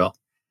of Israel.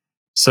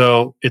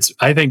 So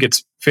I think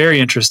it's very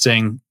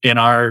interesting in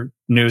our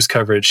news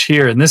coverage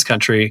here in this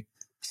country,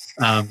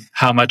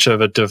 how much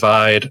of a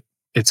divide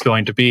it's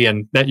going to be,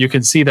 and that you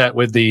can see that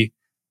with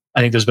I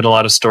think there's been a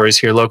lot of stories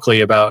here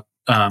locally about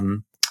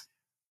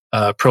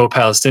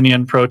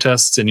pro-Palestinian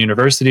protests in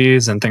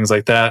universities and things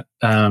like that.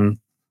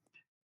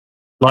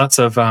 Lots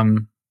of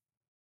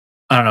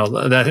I don't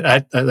know,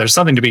 there's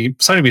something to be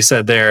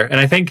said there. And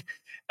I think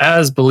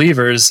as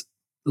believers,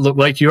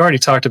 like you already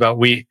talked about,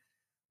 we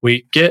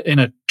get in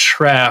a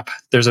trap.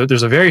 There's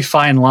a very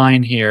fine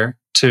line here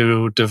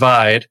to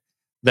divide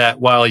that.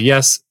 While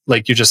yes,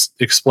 like you just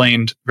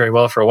explained very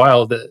well for a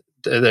while, that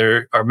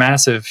there are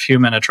massive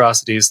human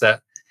atrocities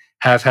that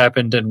have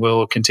happened and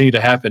will continue to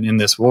happen in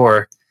this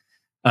war.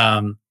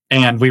 And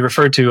we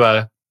referred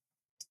to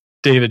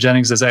David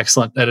Jennings'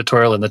 excellent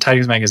editorial in the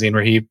Tidings magazine,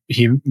 where he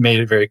made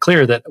it very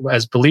clear that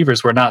as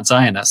believers, we're not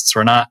Zionists.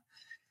 We're not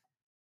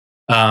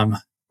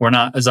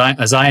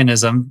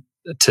Zionism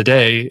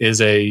today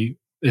is a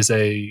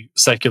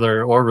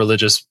secular or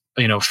religious,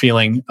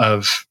 feeling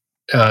of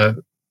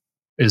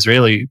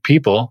Israeli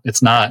people.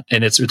 It's not,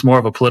 and it's more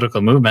of a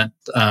political movement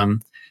than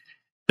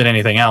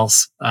anything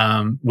else.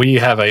 We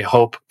have a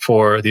hope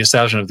for the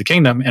establishment of the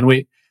kingdom,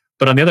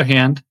 but on the other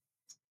hand,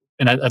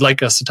 and I'd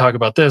like us to talk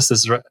about this,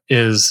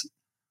 is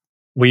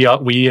we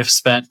have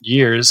spent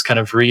years kind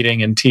of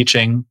reading and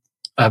teaching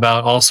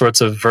about all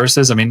sorts of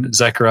verses. I mean,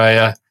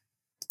 Zechariah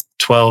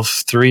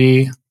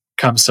 12:3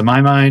 comes to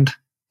my mind.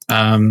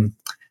 I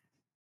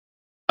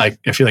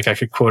feel like I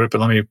could quote it,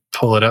 but let me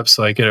pull it up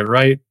so I get it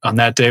right. On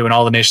that day, when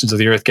all the nations of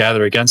the earth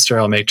gather against her,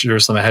 I'll make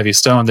Jerusalem a heavy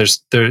stone.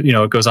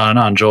 It goes on and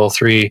on. Joel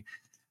 3.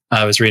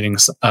 I was reading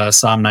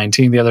Psalm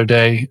 19 the other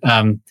day.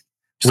 Psalm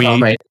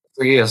 3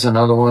 is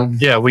another one.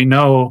 Yeah, we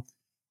know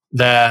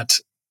that.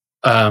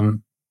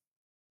 That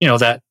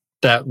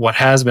what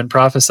has been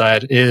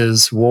prophesied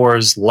is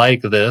wars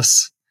like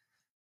this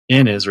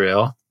in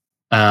Israel,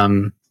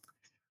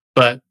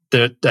 but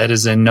that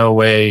is in no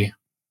way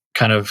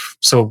kind of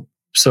so.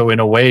 In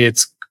a way,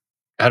 it's,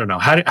 I don't know,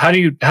 how do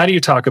you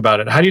talk about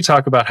it? How do you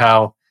talk about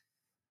how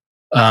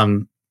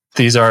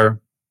these are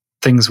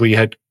things we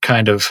had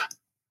kind of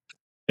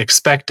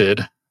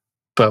expected,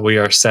 but we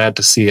are sad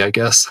to see, I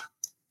guess.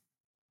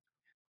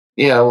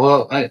 Yeah,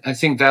 well, I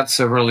think that's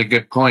a really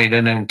good point.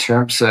 And in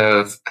terms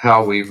of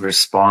how we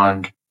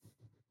respond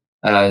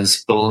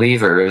as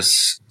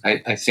believers,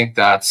 I think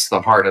that's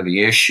the heart of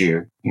the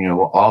issue.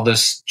 All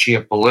this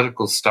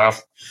geopolitical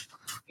stuff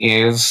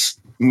is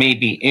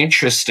maybe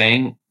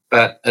interesting,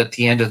 but at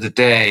the end of the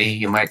day,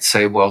 you might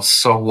say, well,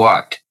 so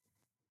what?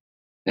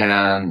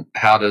 And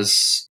how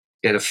does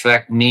it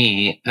affect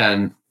me?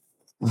 And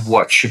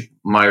what should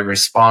my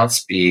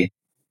response be?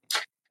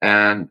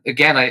 And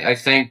again, I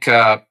think,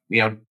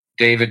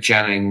 David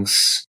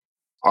Jennings'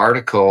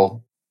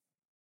 article,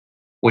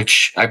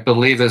 which I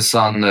believe is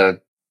on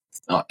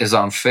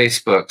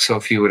Facebook. So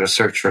if you were to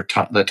search for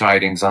the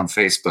Tidings on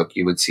Facebook,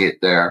 you would see it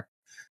there.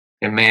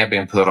 It may have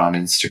been put on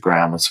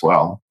Instagram as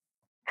well.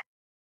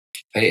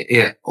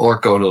 Or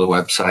go to the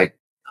website.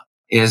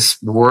 Is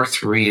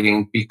worth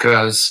reading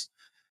because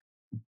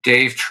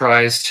Dave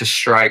tries to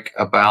strike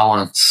a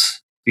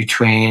balance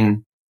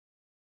between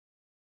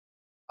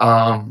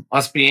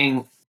us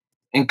being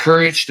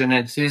encouraged and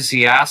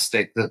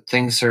enthusiastic that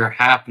things are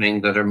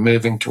happening that are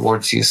moving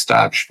towards the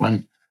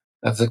establishment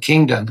of the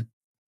kingdom,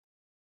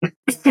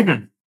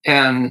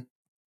 and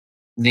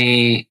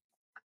the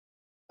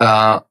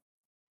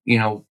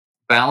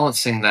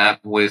balancing that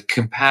with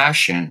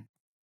compassion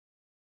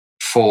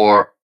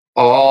for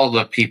all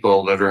the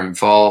people that are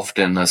involved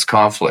in this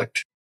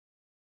conflict.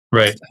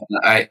 Right.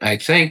 I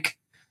think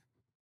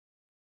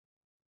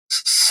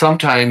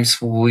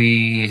sometimes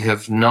we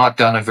have not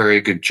done a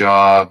very good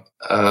job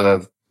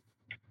of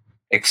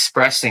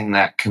expressing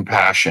that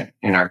compassion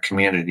in our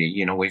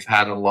community. We've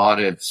had a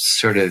lot of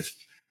sort of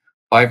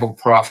Bible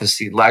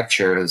prophecy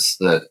lectures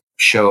that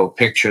show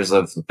pictures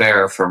of the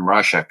bear from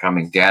Russia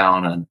coming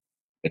down and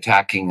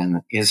attacking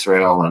in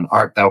Israel, and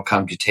art thou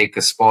come to take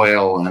a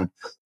spoil, and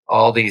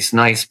all these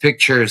nice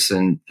pictures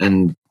and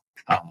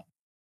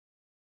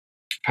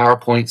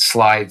PowerPoint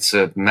slides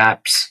of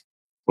maps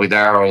with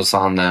arrows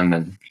on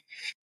them.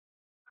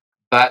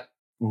 But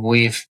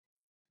we've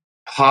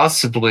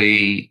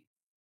possibly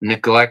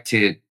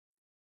neglected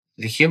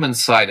the human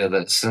side of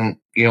this. And,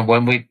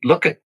 when we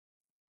look at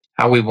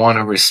how we want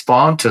to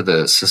respond to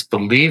this as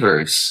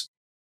believers,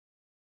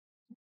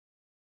 I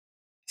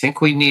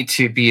think we need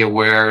to be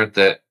aware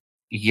that,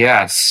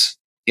 yes,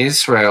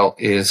 Israel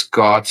is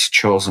God's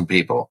chosen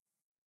people,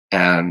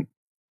 and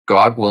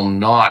God will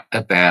not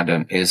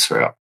abandon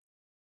Israel.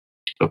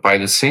 But by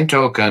the same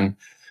token,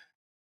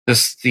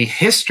 the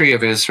history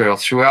of Israel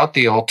throughout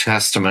the Old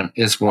Testament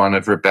is one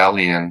of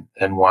rebellion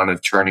and one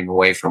of turning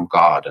away from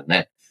God, and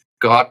that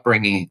God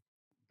bringing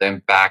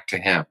them back to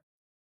him.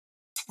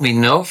 We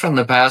know from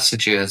the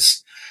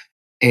passages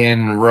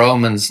in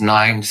Romans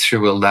 9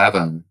 through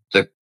 11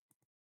 that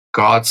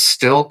God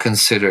still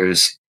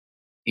considers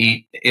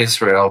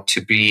Israel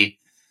to be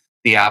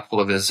the apple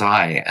of his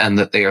eye, and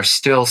that they are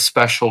still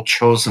special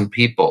chosen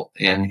people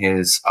in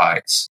his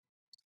eyes.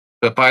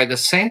 But by the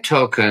same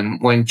token,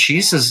 when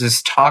Jesus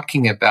is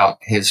talking about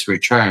his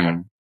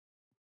return,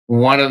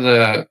 one of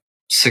the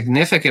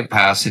significant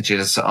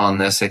passages on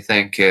this, I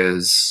think,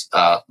 is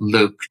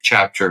Luke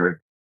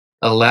chapter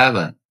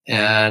 11.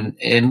 And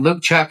in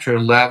Luke chapter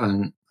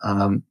 11,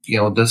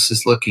 this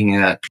is looking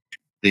at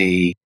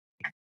the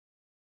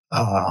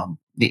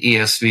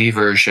ESV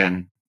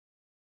version.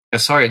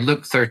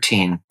 Luke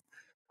 13.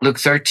 Luke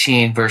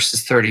 13,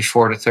 verses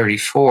 34 to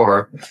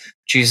 34,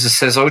 Jesus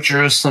says, "O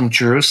Jerusalem,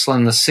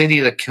 Jerusalem, the city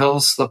that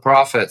kills the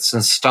prophets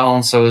and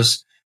stones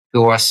those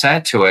who are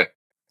sent to it.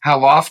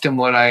 How often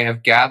would I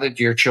have gathered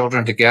your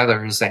children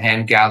together as a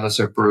hen gathers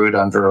her brood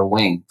under her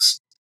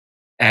wings,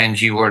 and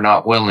you were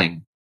not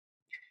willing.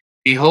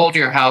 Behold,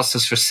 your house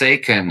is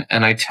forsaken,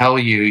 and I tell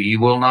you, you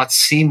will not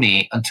see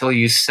me until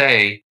you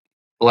say,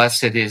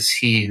 Blessed is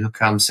he who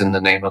comes in the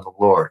name of the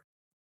Lord."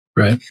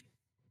 Right.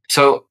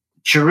 So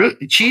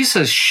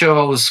Jesus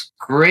shows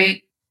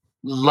great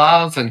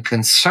love and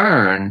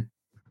concern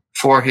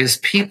for his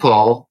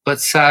people, but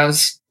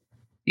says,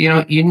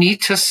 you need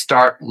to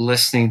start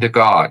listening to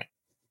God,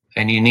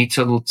 and you need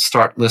to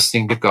start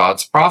listening to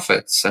God's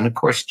prophets. And of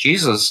course,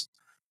 Jesus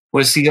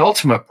was the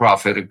ultimate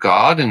prophet of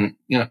God. And,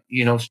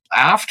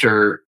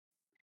 after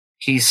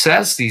he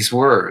says these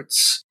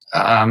words,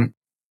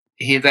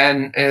 he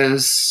then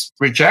is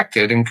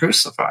rejected and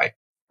crucified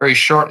very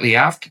shortly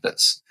after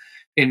this.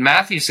 In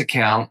Matthew's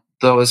account,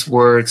 those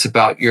words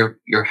about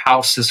your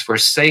house is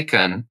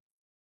forsaken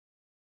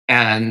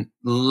and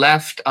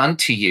left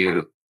unto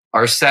you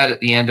are said at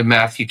the end of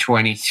Matthew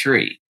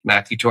 23,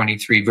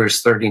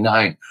 verse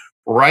 39,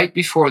 right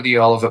before the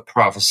Olivet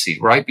prophecy,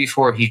 right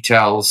before he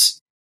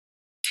tells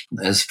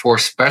his four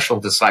special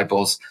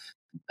disciples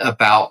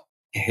about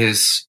the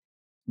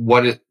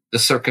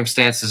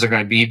circumstances are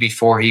going to be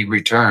before he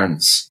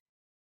returns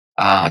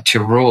to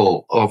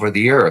rule over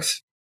the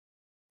earth.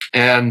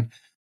 And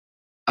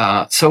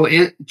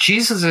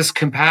Jesus'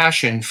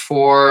 compassion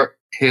for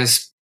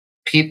his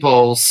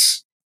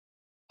people's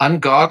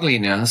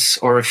ungodliness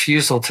or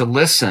refusal to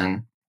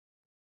listen,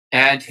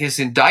 and his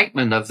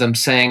indictment of them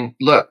saying,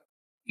 look,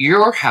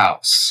 your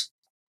house,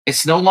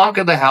 it's no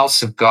longer the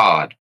house of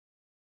God,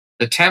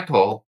 the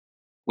temple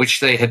which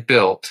they had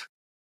built.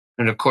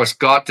 And of course,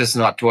 God does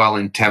not dwell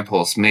in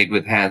temples made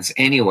with hands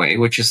anyway,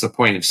 which is the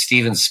point of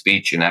Stephen's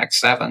speech in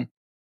Acts 7.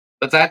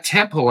 But that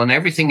temple and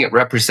everything it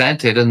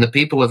represented, and the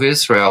people of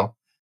Israel,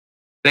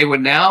 they were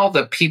now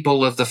the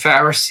people of the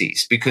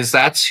Pharisees, because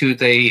that's who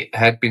they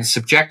had been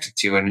subjected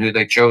to and who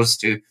they chose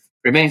to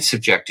remain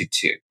subjected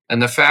to.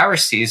 And the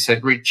Pharisees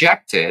had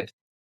rejected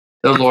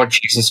the Lord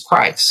Jesus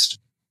Christ.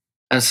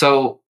 And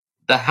so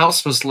the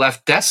house was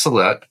left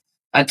desolate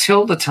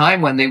until the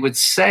time when they would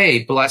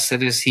say,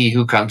 Blessed is he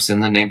who comes in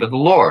the name of the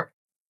Lord.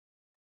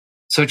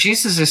 So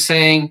Jesus is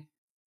saying,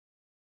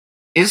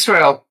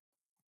 Israel,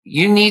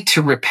 you need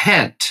to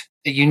repent.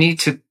 You need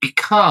to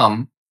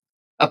become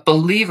a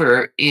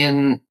believer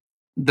in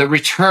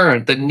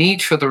the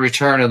need for the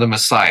return of the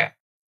Messiah,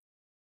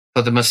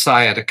 for the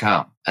Messiah to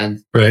come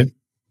and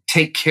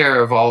take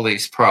care of all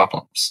these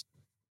problems.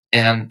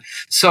 And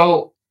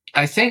so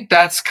I think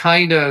that's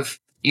kind of,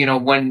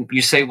 when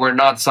you say we're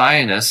not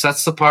Zionists,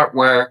 that's the part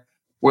where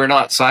we're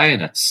not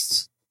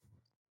Zionists.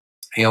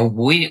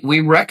 We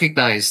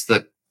recognize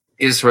that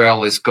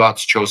Israel is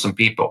God's chosen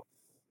people.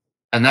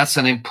 And that's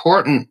an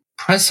important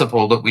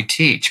principle that we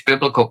teach,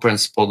 biblical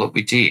principle that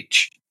we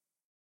teach.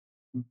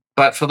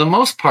 But for the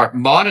most part,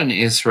 modern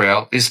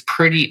Israel is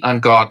pretty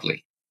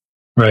ungodly.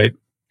 Right.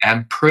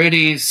 And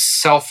pretty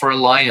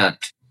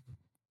self-reliant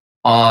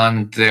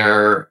on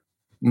their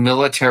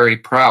military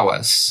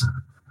prowess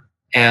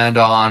and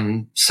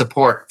on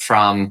support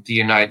from the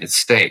United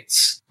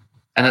States.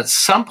 And at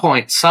some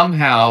point,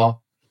 somehow,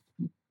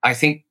 I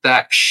think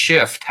that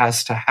shift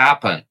has to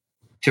happen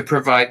to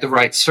provide the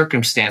right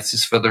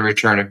circumstances for the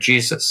return of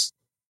Jesus.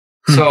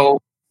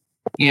 So,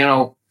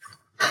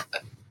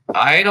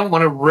 I don't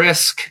want to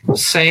risk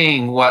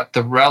saying what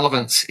the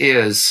relevance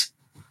is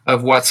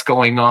of what's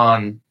going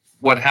on,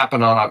 what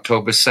happened on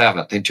October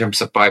 7th in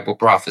terms of Bible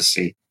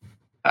prophecy.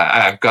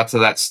 I've got to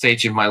that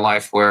stage in my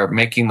life where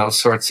making those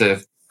sorts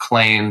of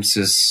claims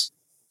is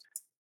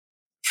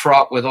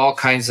fraught with all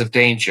kinds of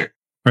danger.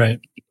 Right.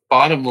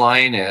 Bottom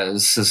line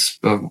is, as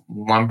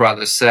one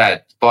brother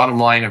said, bottom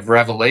line of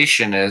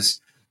Revelation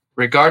is,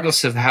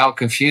 regardless of how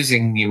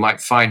confusing you might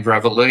find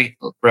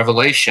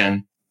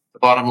Revelation, the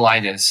bottom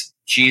line is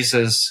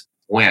Jesus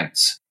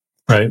wins.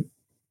 Right.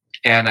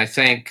 And I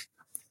think,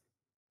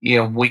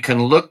 we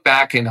can look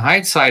back in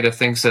hindsight of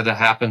things that have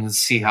happened and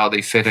see how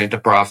they fit into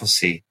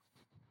prophecy.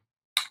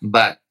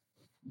 But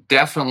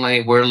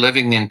definitely we're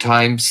living in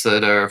times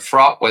that are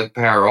fraught with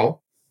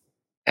peril,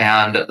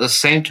 and at the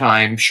same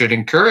time should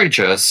encourage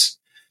us,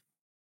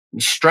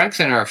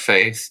 strengthen our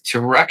faith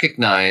to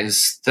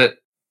recognize that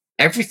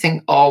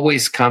everything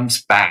always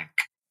comes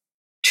back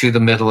to the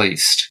Middle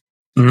East,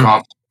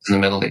 conflict in the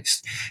Middle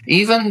East.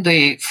 Even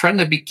from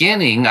the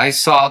beginning, I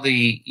saw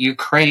the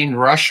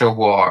Ukraine-Russia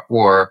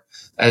war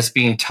as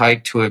being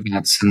tied to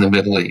events in the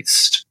Middle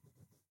East.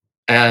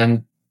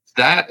 And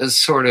that is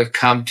sort of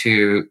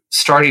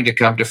starting to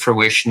come to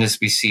fruition as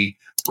we see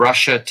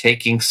Russia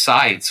taking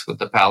sides with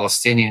the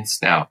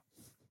Palestinians now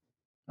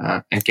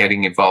and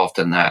getting involved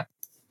in that.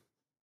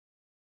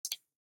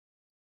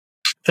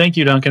 Thank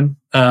you, Duncan.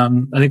 I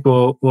think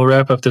we'll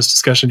wrap up this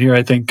discussion here.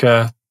 I think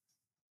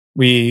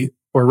we're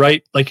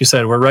right, like you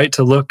said, we're right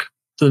to look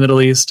to the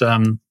Middle East.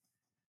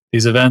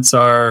 These events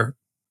are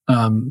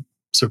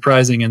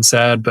surprising and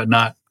sad, but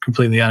not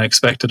completely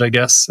unexpected, I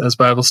guess, as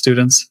Bible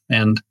students.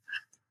 And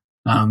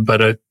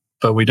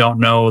but we don't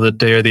know the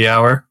day or the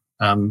hour.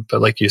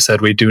 But like you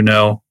said, we do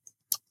know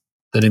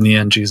that in the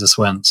end, Jesus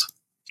wins.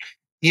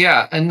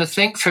 Yeah, and the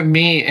thing for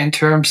me in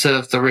terms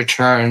of the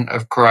return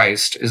of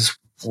Christ is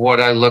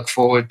what I look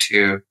forward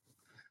to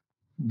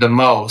the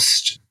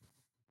most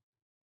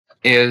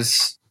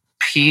is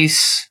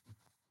peace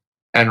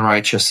and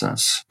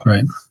righteousness.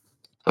 Right.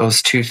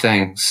 Those two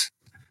things.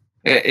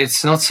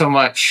 It's not so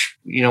much,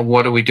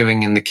 what are we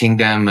doing in the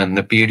kingdom and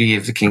the beauty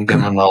of the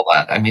kingdom and all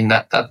that. I mean,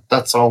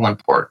 that's all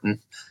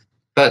important.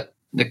 But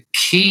the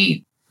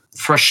key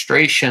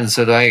frustrations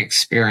that I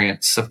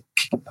experience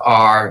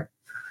are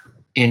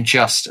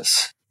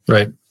injustice,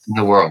 right, in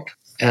the world,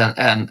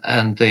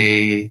 and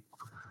the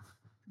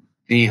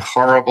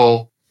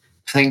horrible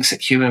things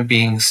that human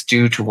beings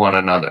do to one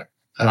another.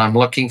 And I'm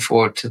looking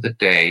forward to the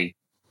day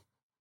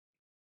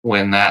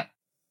when that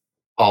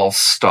all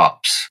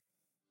stops.